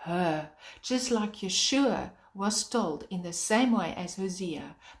for her. Just like Yeshua was told in the same way as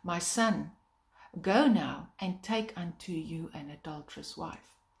Hosea, my son, go now and take unto you an adulterous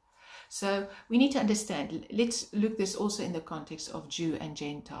wife. So we need to understand, let's look this also in the context of Jew and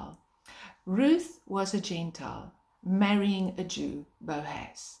Gentile. Ruth was a Gentile marrying a Jew,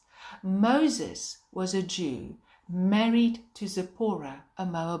 Boaz. Moses was a Jew married to Zipporah, a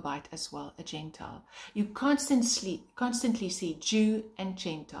Moabite as well, a Gentile. You constantly see Jew and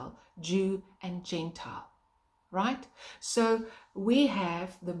Gentile, right? So we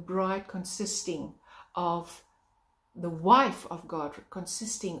have the bride consisting of the wife of God,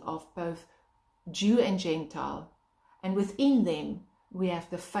 consisting of both Jew and Gentile, and within them we have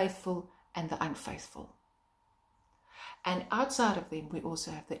the faithful and the unfaithful. And outside of them we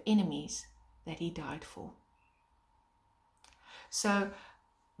also have the enemies that he died for. So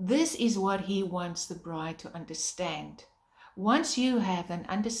this is what he wants the bride to understand. Once you have an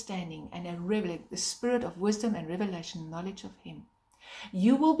understanding and the spirit of wisdom and revelation, knowledge of him,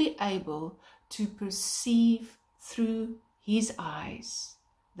 you will be able to perceive through his eyes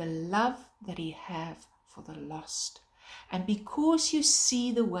the love that he has for the lost. And because you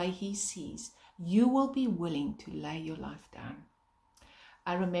see the way he sees, you will be willing to lay your life down.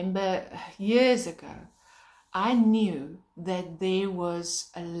 I remember years ago, I knew that there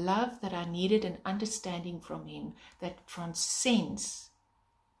was a love that I needed, an understanding from him that transcends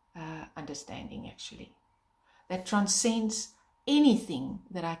understanding, actually. That transcends anything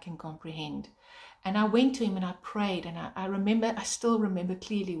that I can comprehend. And I went to him and I prayed, and I still remember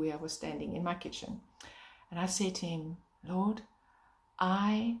clearly where I was standing in my kitchen. And I said to him, Lord,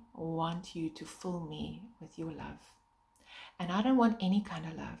 I want you to fill me with your love. And I don't want any kind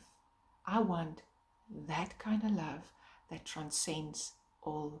of love. I want that kind of love that transcends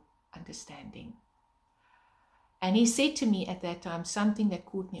all understanding. And he said to me at that time something that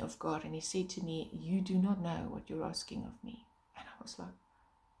caught me off guard. And he said to me, you do not know what you're asking of me. And I was like,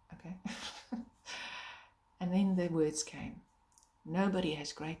 okay. And then the words came, nobody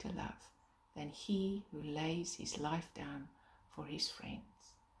has greater love than he who lays his life down for his friends.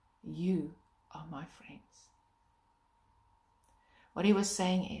 You are my friends. What he was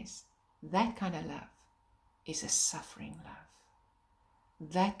saying is, that kind of love is a suffering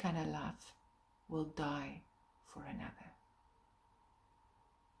love. That kind of love will die for another.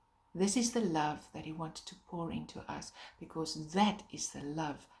 This is the love that he wants to pour into us, because that is the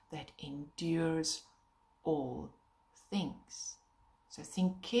love that endures all things. So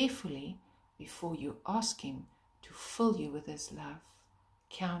think carefully before you ask him to fill you with his love.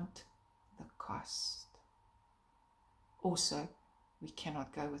 Count the cost. Also, we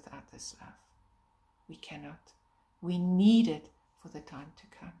cannot go without this love. We cannot. We need it for the time to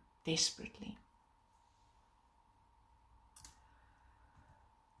come, desperately.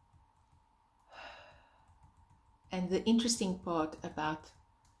 And the interesting part about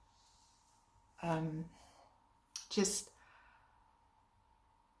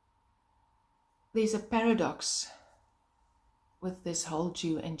there's a paradox with this whole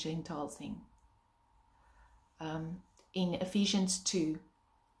Jew and Gentile thing. In Ephesians 2,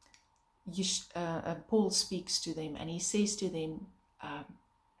 Paul speaks to them and he says to them,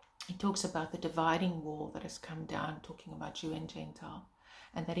 he talks about the dividing wall that has come down, talking about Jew and Gentile,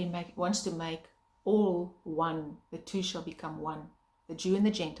 and that he wants to make all one. The two shall become one. The Jew and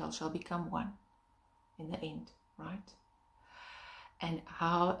the Gentile shall become one in the end, right? And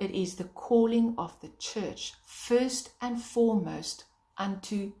how it is the calling of the church, first and foremost,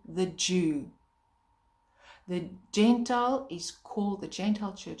 unto the Jew. The Gentile is called, the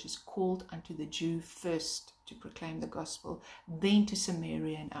Gentile church is called unto the Jew first to proclaim the gospel, then to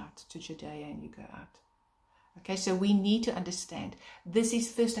Samaria and out, to Judea and you go out. Okay, so we need to understand this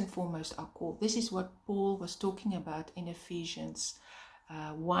is first and foremost our call. This is what Paul was talking about in Ephesians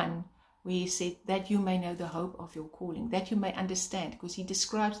 1, where he said that you may know the hope of your calling, that you may understand, because he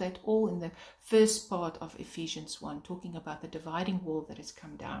describes that all in the first part of Ephesians 1, talking about the dividing wall that has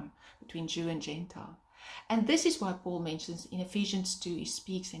come down between Jew and Gentile. And this is why Paul mentions in Ephesians 2, he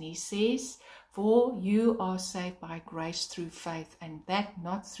speaks and he says, for you are saved by grace through faith, and that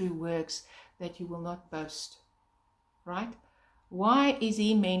not through works, that you will not boast. Right? Why is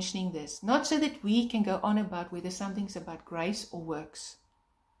he mentioning this? Not so that we can go on about whether something's about grace or works.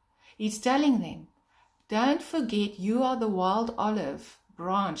 He's telling them, don't forget you are the wild olive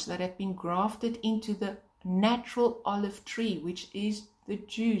branch that have been grafted into the natural olive tree, which is the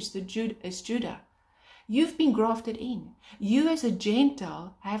Jews, is Judah. You've been grafted in. You as a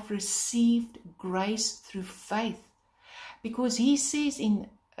Gentile have received grace through faith. Because he says in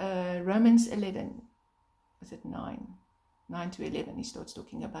Romans 11, is it 9 to 11, he starts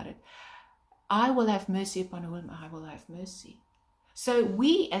talking about it. I will have mercy upon whom I will have mercy. So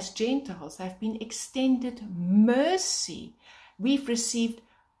we as Gentiles have been extended mercy. We've received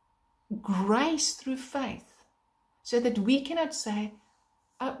grace through faith. So that we cannot say,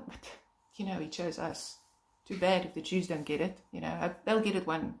 oh, he chose us. Too bad if the Jews don't get it. They'll get it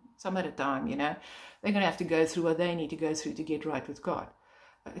some at a time, They're going to have to go through what they need to go through to get right with God.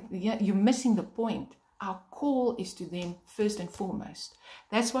 You're missing the point. Our call is to them first and foremost.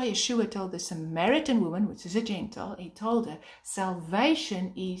 That's why Yeshua told the Samaritan woman, which is a Gentile, he told her,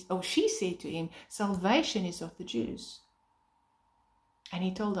 she said to him, salvation is of the Jews. And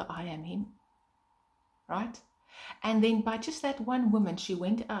he told her, I am him. Right? And then by just that one woman, she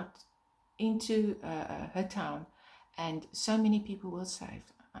went out into her town, and so many people were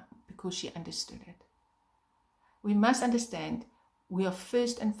saved because she understood it. We must understand we are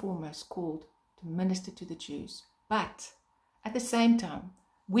first and foremost called to minister to the Jews, but at the same time,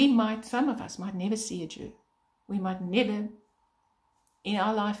 some of us might never see a Jew. We might never, in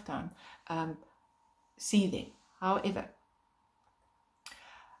our lifetime, see them. However,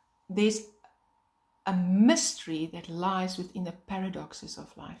 there's a mystery that lies within the paradoxes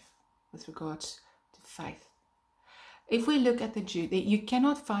of life with regards to faith. If we look at the Jew, you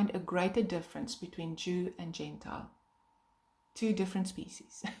cannot find a greater difference between Jew and Gentile. Two different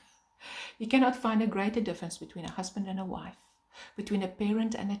species. You cannot find a greater difference between a husband and a wife, between a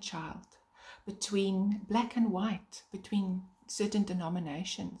parent and a child, between black and white, between certain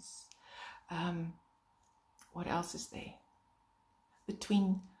denominations. What else is there?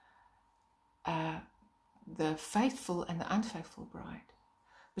 Between the faithful and the unfaithful bride,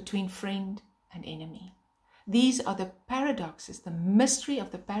 between friend and enemy. These are the paradoxes, the mystery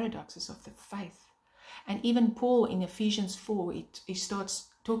of the paradoxes of the faith. And even Paul in Ephesians 4, he starts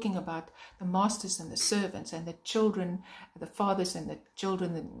talking about the masters and the servants and the children, the fathers and the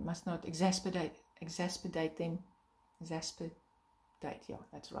children that must not exasperate them. Yeah,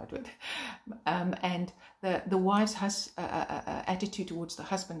 that's the right word. And the wife's attitude towards the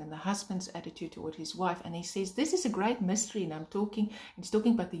husband and the husband's attitude toward his wife. And he says, this is a great mystery. And he's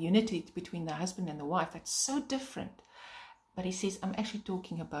talking about the unity between the husband and the wife. That's so different. But he says, I'm actually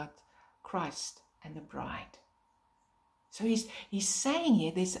talking about Christ and the bride. So he's saying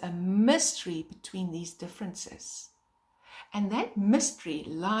here there's a mystery between these differences. And that mystery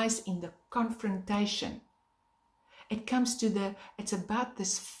lies in the confrontation. It comes to it's about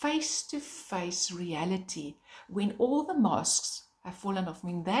this face-to-face reality when all the masks have fallen off,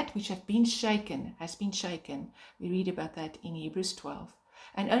 when that which has been shaken. We read about that in Hebrews 12.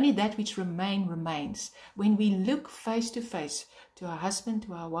 And only that which remains. When we look face to face to our husband,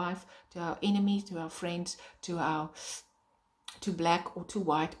 to our wife, to our enemies, to our friends, to black or to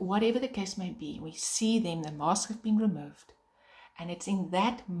white, or whatever the case may be, we see them, the mask have been removed. And it's in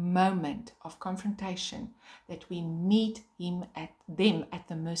that moment of confrontation that we meet them at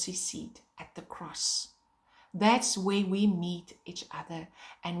the mercy seat, at the cross. That's where we meet each other,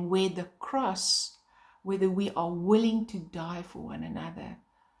 and where the cross, whether we are willing to die for one another,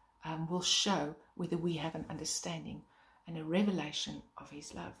 will show whether we have an understanding and a revelation of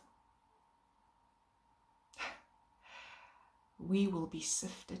his love. we will be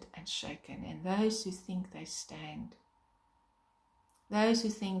sifted and shaken. And those who think they stand, those who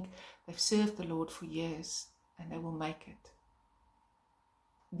think they've served the Lord for years and they will make it,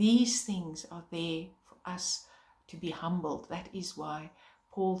 these things are there for us to be humbled. That is why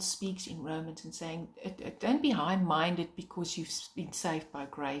Paul speaks in Romans and saying, don't be high-minded because you've been saved by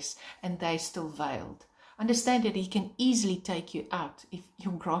grace and they're still veiled. Understand that he can easily take you out if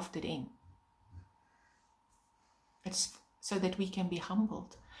you're grafted in. It's so that we can be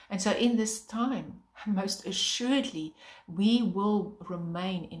humbled. And so in this time, most assuredly, we will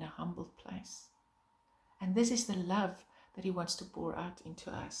remain in a humble place. And this is the love that he wants to pour out into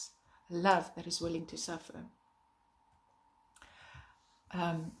us. A love that is willing to suffer.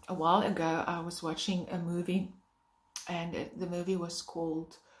 A while ago, I was watching a movie, and the movie was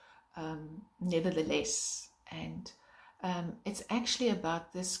called Nevertheless. And it's actually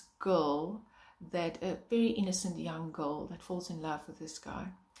about this girl, a very innocent young girl that falls in love with this guy.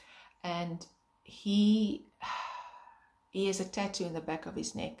 And he has a tattoo in the back of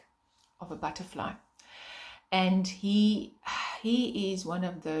his neck of a butterfly. And he is one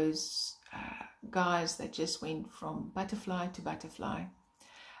of those guys that just went from butterfly to butterfly.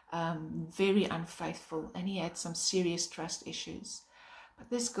 Very unfaithful, and he had some serious trust issues. But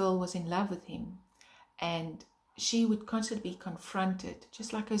this girl was in love with him, and she would constantly be confronted,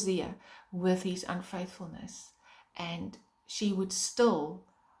 just like Hosea, with his unfaithfulness, and she would still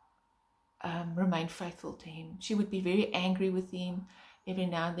remain faithful to him. She would be very angry with him, every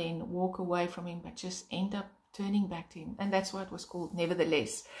now and then walk away from him, but just end up turning back to him. And that's why it was called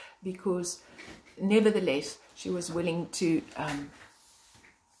Nevertheless, because nevertheless she was willing to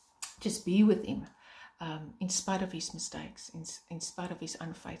just be with him, in spite of his mistakes, in spite of his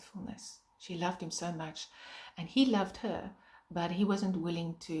unfaithfulness. She loved him so much, and he loved her, but he wasn't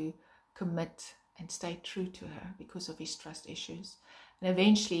willing to commit and stay true to her because of his trust issues. And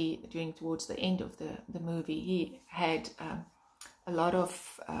eventually, towards the end of the movie, he had a lot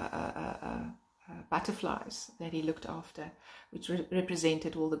of butterflies that he looked after, which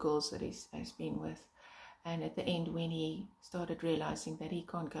represented all the girls that he has been with. And at the end, when he started realizing that he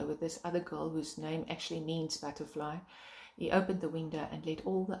can't go with this other girl whose name actually means butterfly, he opened the window and let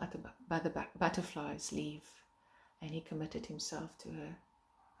all the other butterflies leave. And he committed himself to her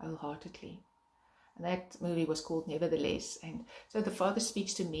wholeheartedly. And that movie was called Nevertheless. And so the Father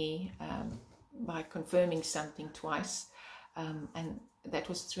speaks to me by confirming something twice. And that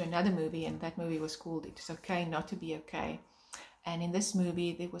was through another movie, and that movie was called It Is Okay Not to Be Okay. And in this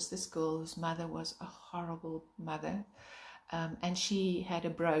movie, there was this girl whose mother was a horrible mother. And she had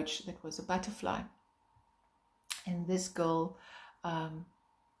a brooch that was a butterfly. And this girl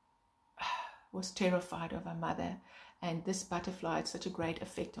was terrified of her mother. And this butterfly had such a great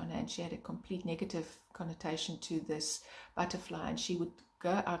effect on her. And she had a complete negative connotation to this butterfly. And she would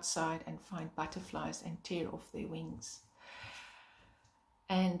go outside and find butterflies and tear off their wings.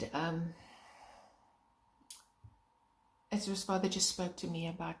 And Ezra's father just spoke to me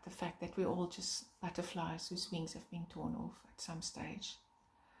about the fact that we're all just butterflies whose wings have been torn off at some stage.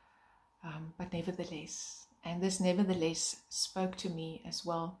 But nevertheless, and this nevertheless spoke to me as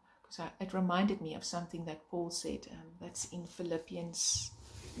well, because it reminded me of something that Paul said. That's in Philippians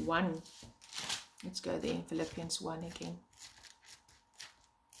 1. Let's go there in Philippians 1 again.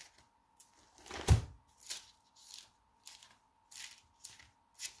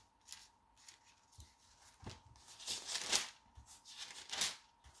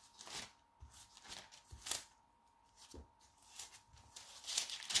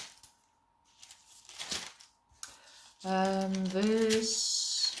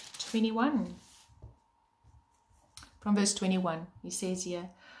 Verse 21. From verse 21, he says here,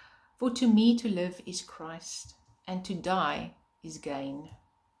 "For to me to live is Christ, and to die is gain."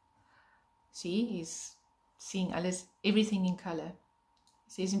 See, he's seeing everything in color.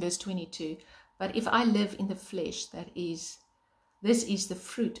 He says in verse 22, "But if I live in the flesh, this is the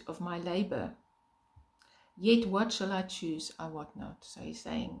fruit of my labor. Yet what shall I choose? I wot not." So he's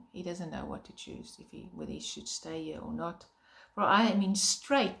saying he doesn't know what to choose, whether he should stay here or not. "For I am in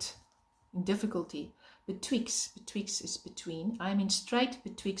difficulty, betwixt is between. I am in strait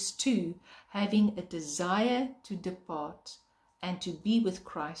betwixt two, having a desire to depart and to be with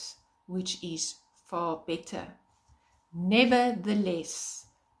Christ, which is far better. Nevertheless,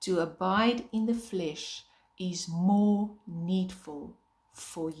 to abide in the flesh is more needful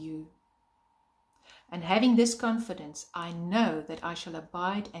for you. And having this confidence, I know that I shall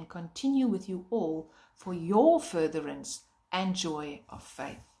abide and continue with you all for your furtherance and joy of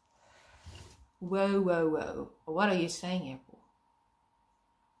faith." Whoa, whoa, whoa. What are you saying here, Paul?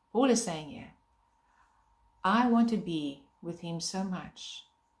 Paul is saying here, I want to be with him so much,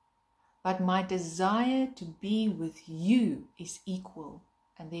 but my desire to be with you is equal,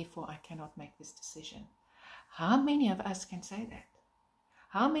 and therefore I cannot make this decision. How many of us can say that?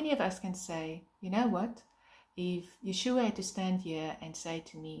 How many of us can say, you know what, if Yeshua had to stand here and say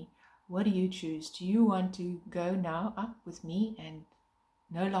to me, what do you choose? Do you want to go now up with me and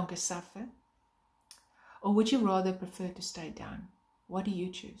no longer suffer? Or would you rather prefer to stay down? What do you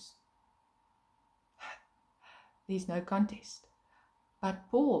choose? There's no contest. But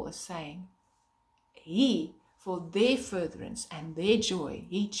Paul is saying, he, for their furtherance and their joy,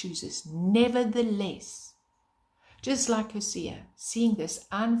 he chooses nevertheless, just like Hosea, seeing this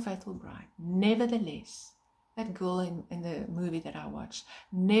unfaithful bride, nevertheless, that girl in the movie that I watched,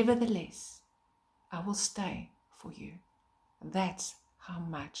 nevertheless, I will stay for you. That's how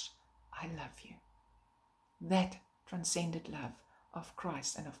much I love you. That transcended love of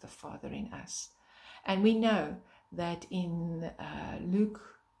Christ and of the Father in us. And we know that in Luke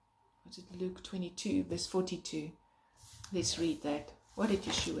 22, verse 42, let's read that. What did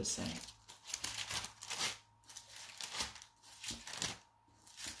Yeshua say?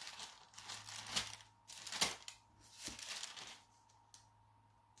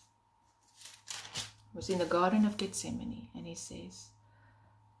 It was in the Garden of Gethsemane, and he says,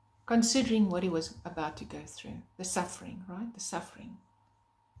 considering what he was about to go through, the suffering, right? The suffering.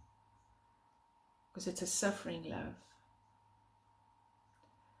 Because it's a suffering love.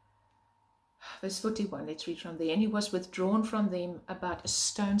 Verse 41, let's read from there. And he was withdrawn from them about a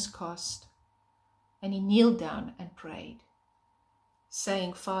stone's cast, and he kneeled down and prayed,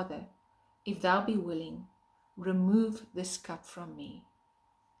 saying, Father, if thou be willing, remove this cup from me.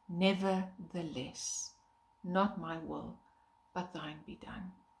 Nevertheless, not my will, but thine be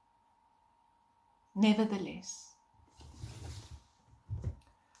done. Nevertheless.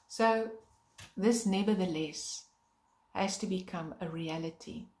 So, this nevertheless has to become a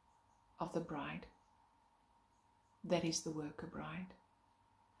reality of the bride. That is the worker bride.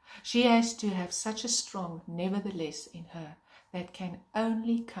 She has to have such a strong nevertheless in her that can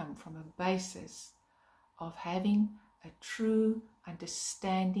only come from a basis of having a true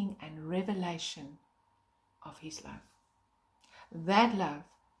understanding and revelation of his love. That love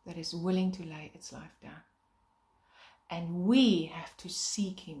that is willing to lay its life down. And we have to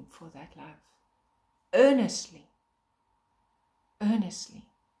seek him for that love. Earnestly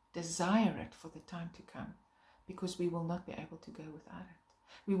desire it for the time to come, because we will not be able to go without it.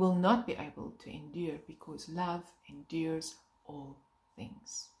 We will not be able to endure, because love endures all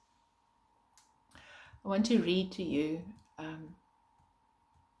things. I want to read to you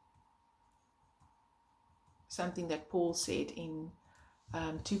something that Paul said in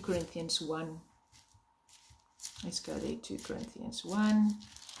 2 Corinthians 1. Let's go there, 2 Corinthians 1.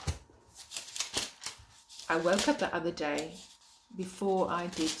 I woke up the other day before I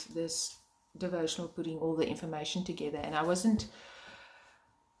did this devotional, putting all the information together, and I wasn't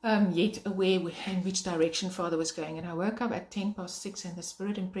yet aware in which direction Father was going. And I woke up at 6:10, and the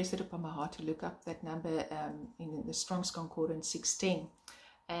Spirit impressed it upon my heart to look up that number in the Strong's Concordance, 610.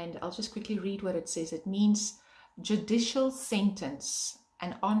 And I'll just quickly read what it says. It means judicial sentence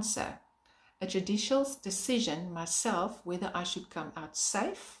and answer. A judicial decision myself, whether I should come out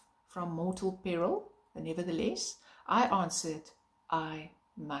safe from mortal peril. Nevertheless, I answered, I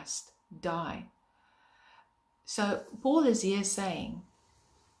must die. So Paul is here saying,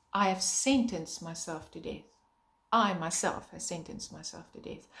 I have sentenced myself to death. I myself have sentenced myself to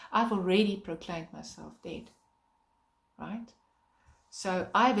death. I've already proclaimed myself dead. Right? So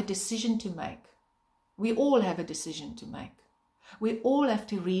I have a decision to make. We all have a decision to make. We all have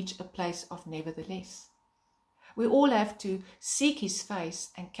to reach a place of nevertheless. We all have to seek his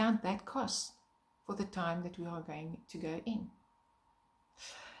face and count that cost for the time that we are going to go in.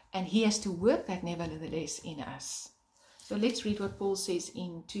 And he has to work that nevertheless in us. So let's read what Paul says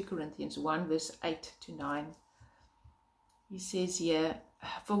in 2 Corinthians 1 verse 8 to 9. He says here,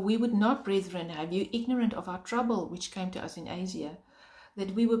 for we would not, brethren, have you ignorant of our trouble which came to us in Asia,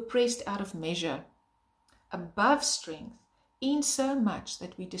 that we were pressed out of measure, above strength, insomuch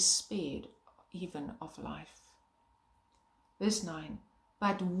that we despaired even of life. Verse 9,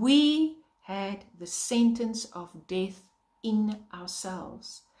 but we had the sentence of death in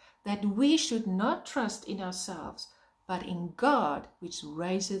ourselves, that we should not trust in ourselves, but in God, which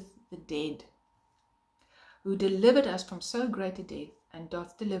raiseth the dead, who delivered us from so great a death, and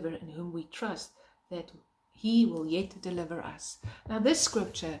doth deliver, in whom we trust that he will yet deliver us. Now this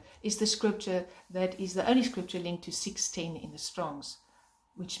scripture is the scripture that is the only scripture linked to 610 in the Strongs,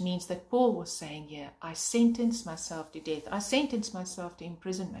 which means that Paul was saying here, I sentence myself to death. I sentence myself to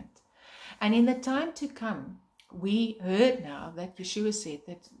imprisonment. And in the time to come, we heard now that Yeshua said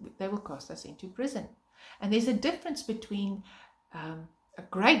that they will cast us into prison. And there's a difference between, a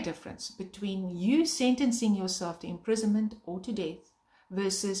great difference between you sentencing yourself to imprisonment or to death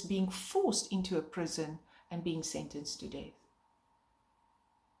versus being forced into a prison and being sentenced to death.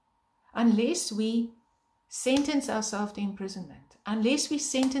 Unless we sentence ourselves to imprisonment, unless we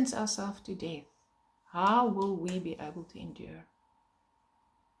sentence ourselves to death, how will we be able to endure?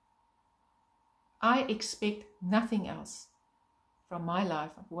 I expect nothing else from my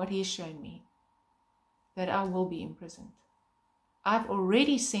life, of what He has shown me, that I will be imprisoned. I've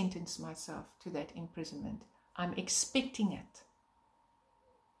already sentenced myself to that imprisonment. I'm expecting it.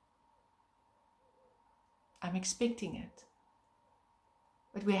 I'm expecting it.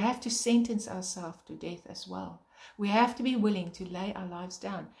 But we have to sentence ourselves to death as well. We have to be willing to lay our lives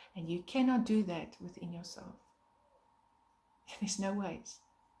down. And you cannot do that within yourself. There's no ways.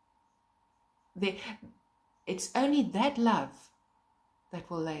 It's only that love that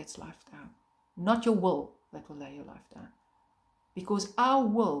will lay its life down. Not your will that will lay your life down. Because our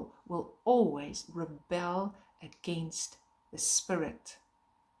will always rebel against the Spirit.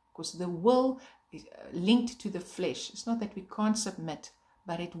 Because the will is linked to the flesh. It's not that we can't submit,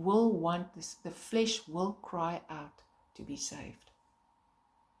 but it will want this. The flesh will cry out to be saved.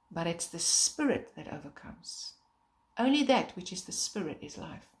 But it's the Spirit that overcomes. Only that which is the Spirit is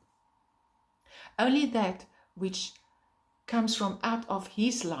life. Only that which comes from out of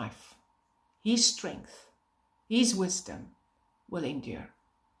His life, His strength, His wisdom will endure.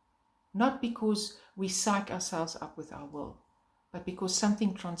 Not because we psych ourselves up with our will, but because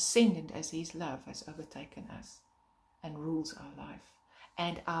something transcendent as His love has overtaken us and rules our life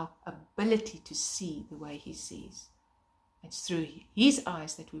and our ability to see the way He sees. It's through His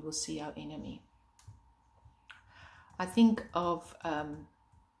eyes that we will see our enemy. I think of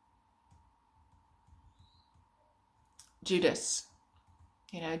Judas.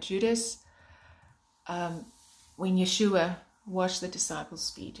 Judas, when Yeshua washed the disciples'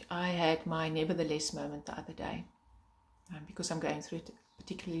 feet, I had my nevertheless moment the other day, because I'm going through a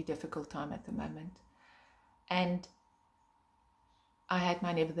particularly difficult time at the moment. And I had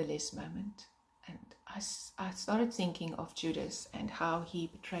my nevertheless moment. And I started thinking of Judas and how he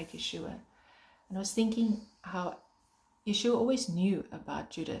betrayed Yeshua. And I was thinking how Yeshua always knew about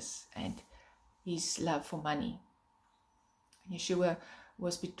Judas and his love for money. Yeshua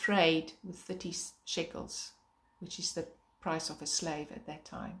was betrayed with 30 shekels, which is the price of a slave at that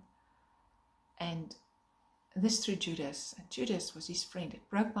time. And this through Judas. And Judas was his friend. It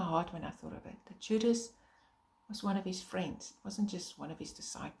broke my heart when I thought of it. That Judas was one of his friends. It wasn't just one of his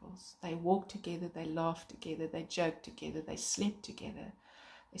disciples. They walked together, they laughed together, they joked together, they slept together.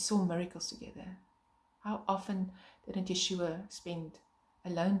 They saw miracles together. How often didn't Yeshua spend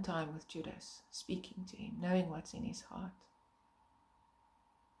alone time with Judas, speaking to him, knowing what's in his heart?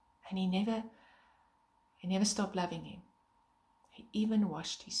 And he never stopped loving him. He even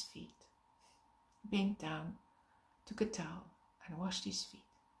washed his feet. He bent down, took a towel, and washed his feet.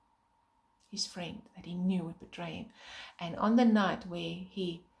 His friend that he knew would betray him. And on the night where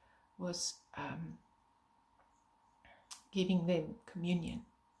he was giving them communion,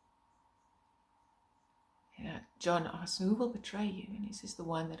 John asked, "Who will betray you?" And he says, "The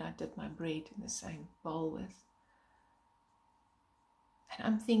one that I dip my bread in the same bowl with." And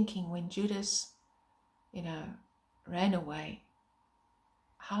I'm thinking, when Judas, ran away,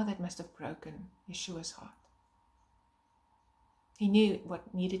 how that must have broken Yeshua's heart. He knew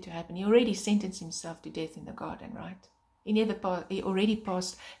what needed to happen. He already sentenced himself to death in the garden, right? He already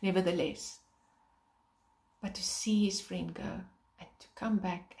passed, nevertheless. But to see his friend go and to come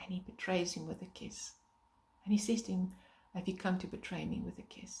back, and he betrays him with a kiss. And he says to him, "Have you come to betray me with a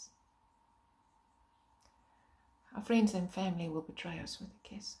kiss?" Our friends and family will betray us with a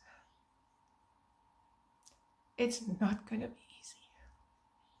kiss. It's not going to be easy.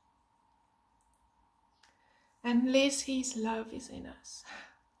 Unless His love is in us,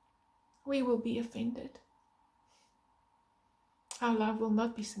 we will be offended. Our love will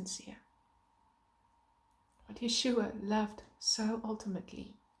not be sincere. But Yeshua loved so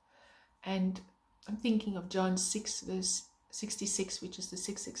ultimately. And I'm thinking of John 6 verse 66, which is the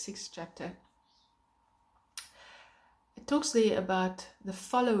 666 chapter. It talks there about the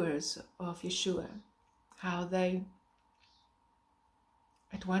followers of Yeshua, how they,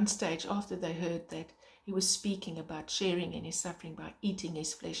 at one stage, after they heard that He was speaking about sharing in His suffering by eating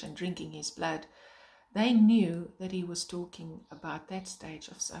His flesh and drinking His blood, they knew that He was talking about that stage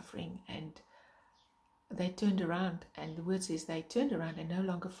of suffering, and they turned around, and the word says they turned around and no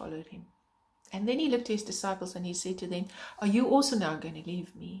longer followed Him. And then He looked to His disciples and He said to them, "Are you also now going to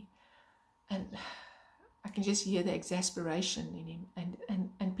leave me?" And I can just hear the exasperation in him.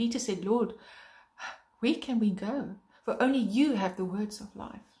 And Peter said, Lord, where can we go? For only you have the words of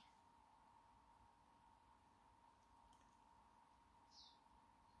life.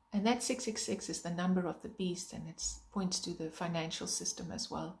 And that 666 is the number of the beast, and it points to the financial system as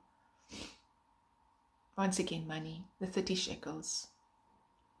well. Once again, money, the 30 shekels.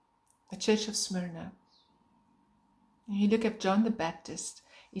 The church of Smyrna. And you look at John the Baptist,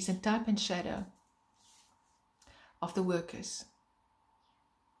 he's a type and shadow of the workers.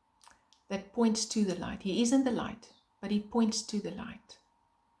 That points to the light. He isn't the light, but he points to the light.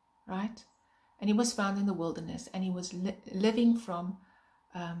 Right? And he was found in the wilderness, and he was living from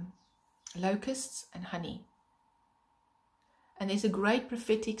locusts and honey. And there's a great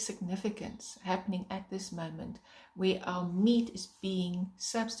prophetic significance happening at this moment where our meat is being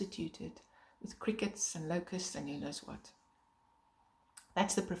substituted with crickets and locusts and who knows what.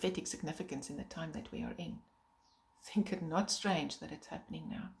 That's the prophetic significance in the time that we are in. Think it not strange that it's happening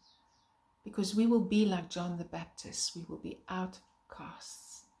now. Because we will be like John the Baptist. We will be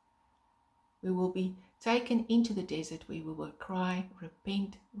outcasts. We will be taken into the desert where we will cry,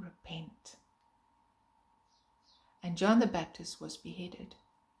 repent, repent. And John the Baptist was beheaded,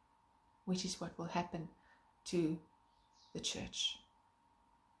 which is what will happen to the church.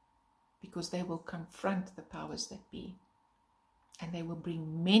 Because they will confront the powers that be, and they will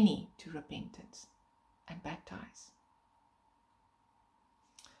bring many to repentance and baptize.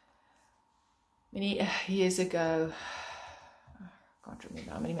 Many years ago, I can't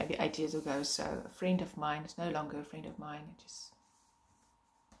remember how many, maybe 8 years ago, so a friend of mine, is no longer a friend of mine, it just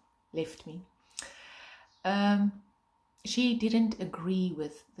left me. She didn't agree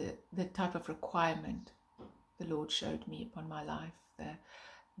with the type of requirement the Lord showed me upon my life.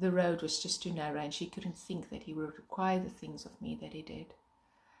 The road was just too narrow, and she couldn't think that he would require the things of me that he did.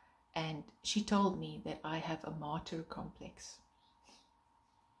 And she told me that I have a martyr complex.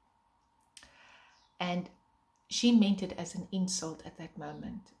 And she meant it as an insult at that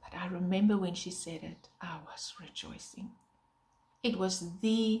moment. But I remember when she said it, I was rejoicing. It was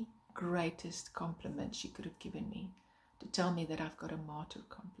the greatest compliment she could have given me, to tell me that I've got a martyr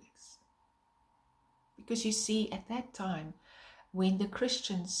complex. Because you see, at that time, when the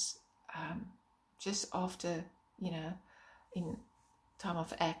Christians, just after, in time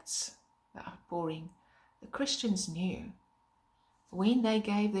of Acts, the outpouring, the Christians knew when they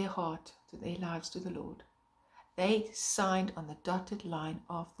gave their heart to their lives to the Lord, they signed on the dotted line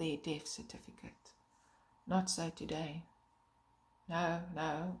of their death certificate. Not so today. No.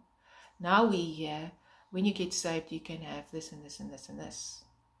 Now we hear, when you get saved, you can have this and this and this and this.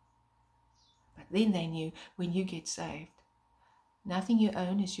 But then they knew, when you get saved, nothing you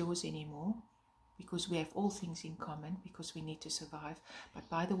own is yours anymore, because we have all things in common, because we need to survive. But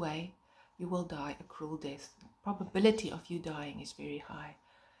by the way, you will die a cruel death. The probability of you dying is very high,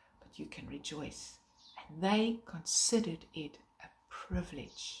 but you can rejoice. And they considered it a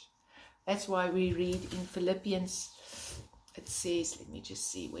privilege. That's why we read in Philippians, it says, let me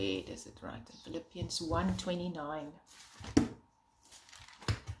just see, where does it write? In Philippians 1:29.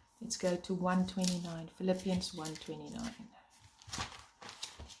 Let's go to 1:29. Philippians 1:29.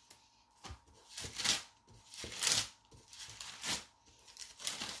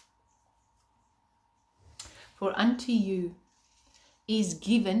 For unto you is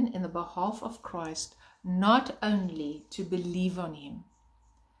given in the behalf of Christ not only to believe on him,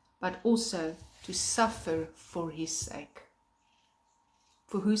 but also to suffer for his sake.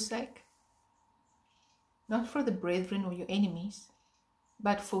 For whose sake? Not for the brethren or your enemies,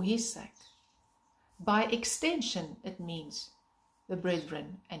 but for his sake. By extension, it means the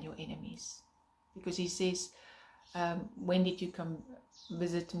brethren and your enemies. Because he says, when did you come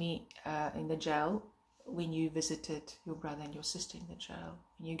visit me in the jail? When you visited your brother and your sister in the jail.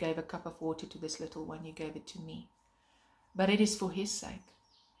 When you gave a cup of water to this little one, you gave it to me. But it is for his sake.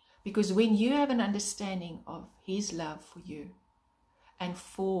 Because when you have an understanding of his love for you and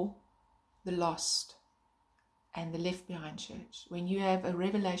for the lost and the left behind church, when you have a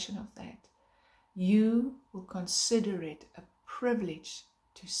revelation of that, you will consider it a privilege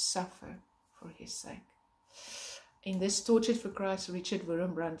to suffer for his sake. In this Tortured for Christ, Richard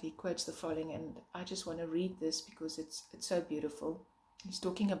Wurmbrand, he quotes the following, and I just want to read this because it's so beautiful. He's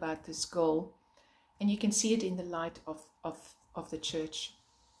talking about this goal, and you can see it in the light of the church.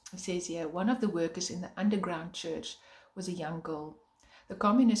 He says here, one of the workers in the underground church was a young girl. The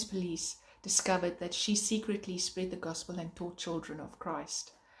communist police discovered that she secretly spread the gospel and taught children of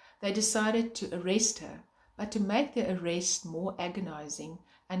Christ. They decided to arrest her, but to make the arrest more agonizing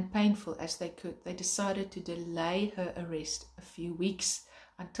and painful as they could, they decided to delay her arrest a few weeks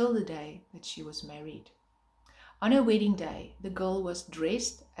until the day that she was married. On her wedding day, the girl was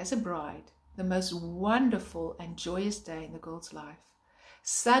dressed as a bride, the most wonderful and joyous day in the girl's life.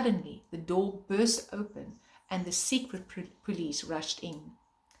 Suddenly, the door burst open and the secret police rushed in.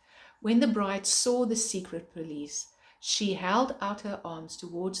 When the bride saw the secret police, she held out her arms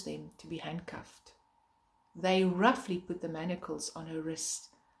towards them to be handcuffed. They roughly put the manacles on her wrists.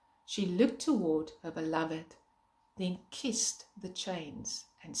 She looked toward her beloved, then kissed the chains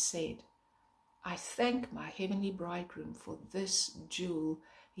and said, "I thank my heavenly bridegroom for this jewel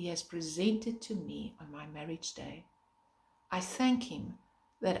he has presented to me on my marriage day. I thank him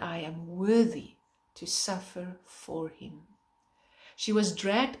that I am worthy to suffer for him." She was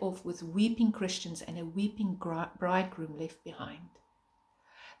dragged off with weeping Christians and a weeping bridegroom left behind.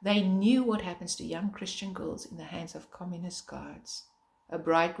 They knew what happens to young Christian girls in the hands of communist guards. A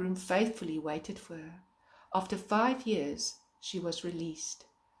bridegroom faithfully waited for her. After 5 years, she was released,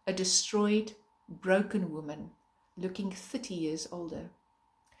 a destroyed, broken woman, looking 30 years older.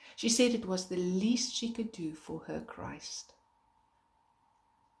 She said it was the least she could do for her Christ.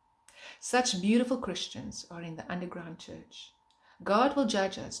 Such beautiful Christians are in the underground church. God will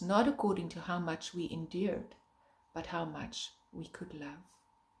judge us not according to how much we endured, but how much we could love.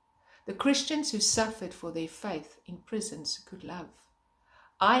 The Christians who suffered for their faith in prisons could love.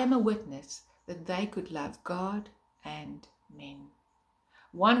 I am a witness that they could love God and men.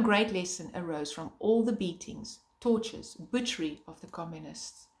 One great lesson arose from all the beatings, tortures, butchery of the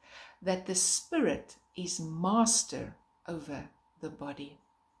communists, that the spirit is master over the body.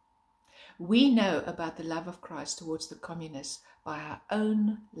 We know about the love of Christ towards the communists by our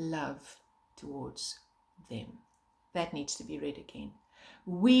own love towards them. That needs to be read again.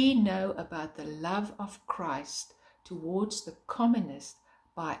 We know about the love of Christ towards the communists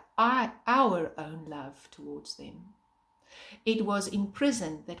by our own love towards them. It was in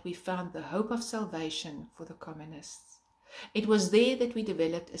prison that we found the hope of salvation for the communists. It was there that we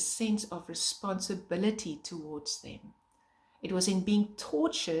developed a sense of responsibility towards them. It was in being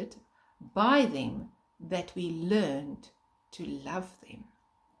tortured by them that we learned to love them.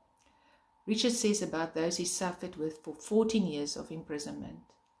 Richard says about those he suffered with for 14 years of imprisonment,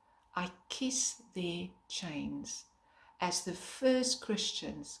 "I kiss their chains as the first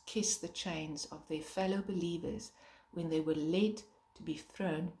Christians kissed the chains of their fellow believers when they were led to be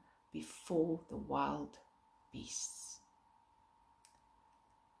thrown before the wild beasts."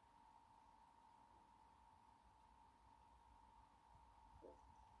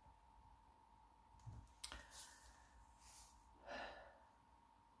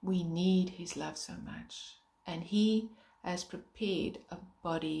 We need his love so much. And he has prepared a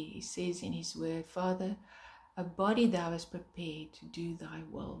body. He says in his word, "Father, a body thou hast prepared to do thy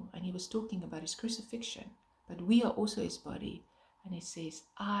will." And he was talking about his crucifixion. But we are also his body. And he says,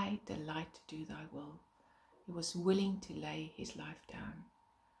 "I delight to do thy will." He was willing to lay his life down.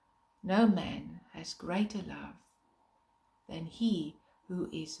 No man has greater love than he who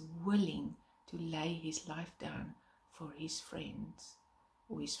is willing to lay his life down for his friends.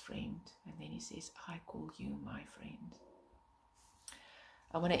 Or his friend. And then he says, "I call you my friend."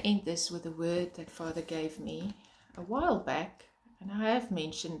 I want to end this with a word that Father gave me a while back, and I have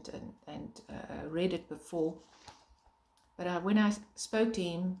mentioned and read it before, but when I spoke to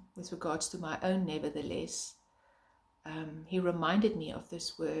him with regards to my own nevertheless, he reminded me of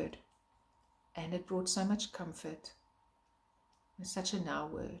this word, and it brought so much comfort. It's such a now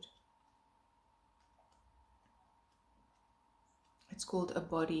word. It's called "A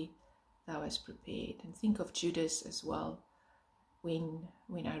body thou hast prepared." And think of Judas as well when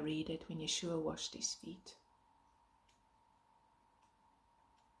I read it, when Yeshua washed his feet.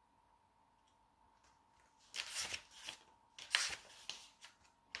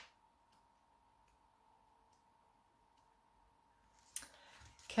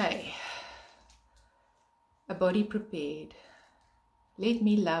 Okay. A body prepared. Let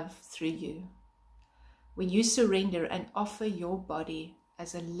me love through you. When you surrender and offer your body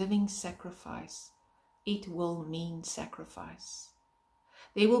as a living sacrifice, it will mean sacrifice.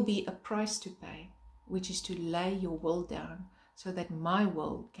 There will be a price to pay, which is to lay your will down so that my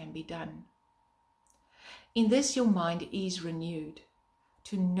will can be done. In this your mind is renewed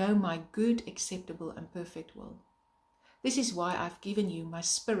to know my good, acceptable, and perfect will. This is why I've given you my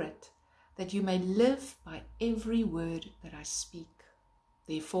spirit, that you may live by every word that I speak.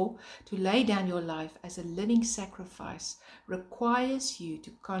 Therefore, to lay down your life as a living sacrifice requires you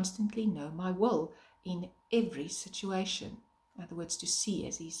to constantly know my will in every situation. In other words, to see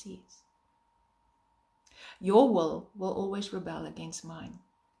as he sees. Your will always rebel against mine.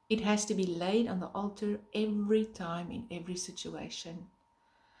 It has to be laid on the altar every time, in every situation.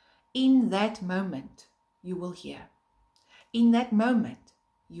 In that moment, you will hear. In that moment,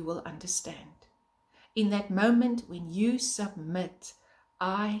 you will understand. In that moment when you submit,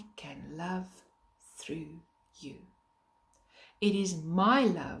 I can love through you. It is my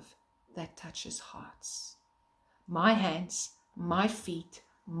love that touches hearts. My hands, my feet,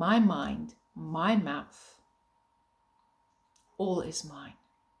 my mind, my mouth, all is mine.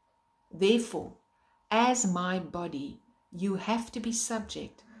 Therefore, as my body, you have to be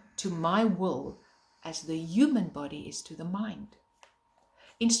subject to my will as the human body is to the mind.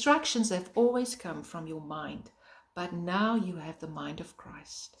 Instructions have always come from your mind, but now you have the mind of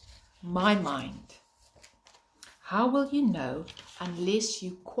Christ, my mind. How will you know unless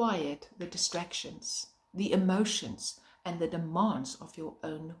you quiet the distractions, the emotions, and the demands of your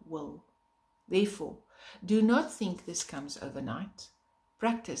own will? Therefore, do not think this comes overnight.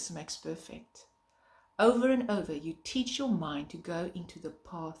 Practice makes perfect. Over and over, you teach your mind to go into the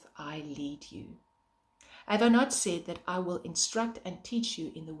path I lead you. Have I not said that I will instruct and teach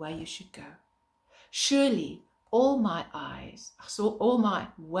you in the way you should go? Surely all my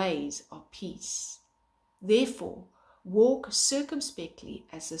ways are peace. Therefore, walk circumspectly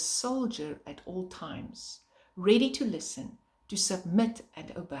as a soldier at all times, ready to listen, to submit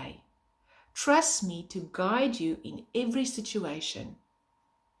and obey. Trust me to guide you in every situation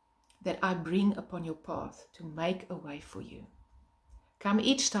that I bring upon your path to make a way for you. Come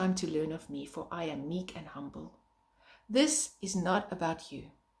each time to learn of me, for I am meek and humble. This is not about you.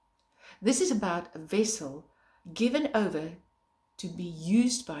 This is about a vessel given over to be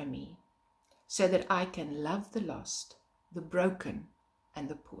used by me, so that I can love the lost, the broken, and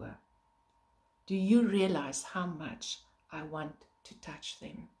the poor. Do you realize how much I want to touch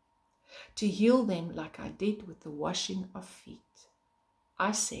them? To heal them like I did with the washing of feet.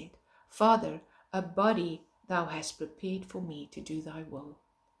 I said, Father, a body thou hast prepared for me to do thy will.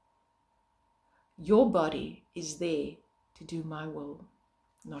 Your body is there to do my will,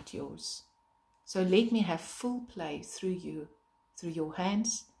 not yours. So let me have full play through you, through your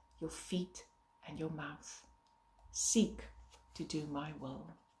hands, your feet, and your mouth. Seek to do my will.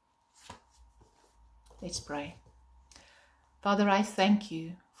 Let's pray. Father, I thank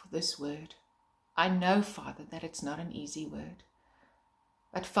you for this word. I know, Father, that it's not an easy word.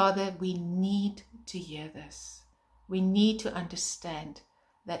 But Father, we need to hear this. We need to understand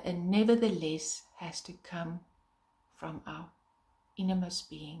that a nevertheless has to come from our innermost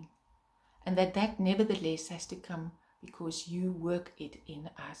being. And that nevertheless has to come because you work it in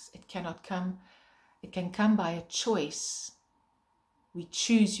us. It can come by a choice. We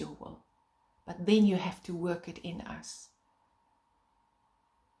choose your will. But then you have to work it in us.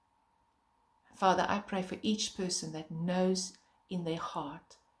 Father, I pray for each person that knows in their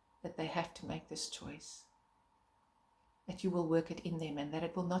heart that they have to make this choice, that you will work it in them and that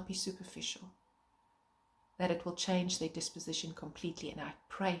it will not be superficial, that it will change their disposition completely. And I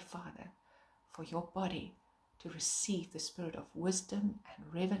pray, Father, for your body to receive the spirit of wisdom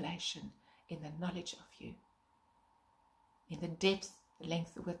and revelation in the knowledge of you, in the depth, the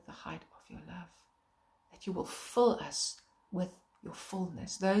length, the width, the height of your love, that you will fill us with your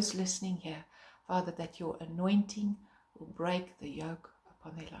fullness. Those listening here, Father, that your anointing will break the yoke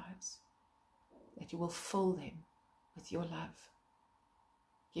upon their lives, that you will fill them with your love.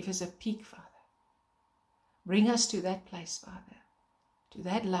 Give us a peek, Father. Bring us to that place, Father, to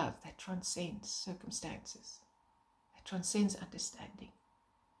that love that transcends circumstances, that transcends understanding,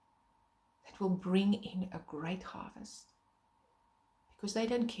 that will bring in a great harvest, because they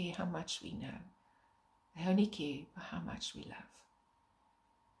don't care how much we know. They only care for how much we love.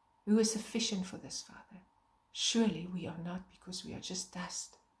 Who is sufficient for this, Father? Surely we are not, because we are just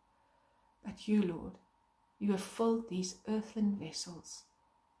dust. But you, Lord, you have filled these earthen vessels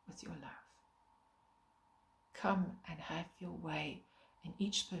with your love. Come and have your way in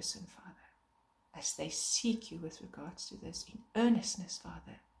each person, Father, as they seek you with regards to this in earnestness,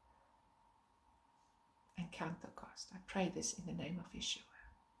 Father, and count the cost. I pray this in the name of Yeshua.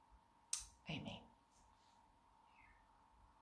 Amen.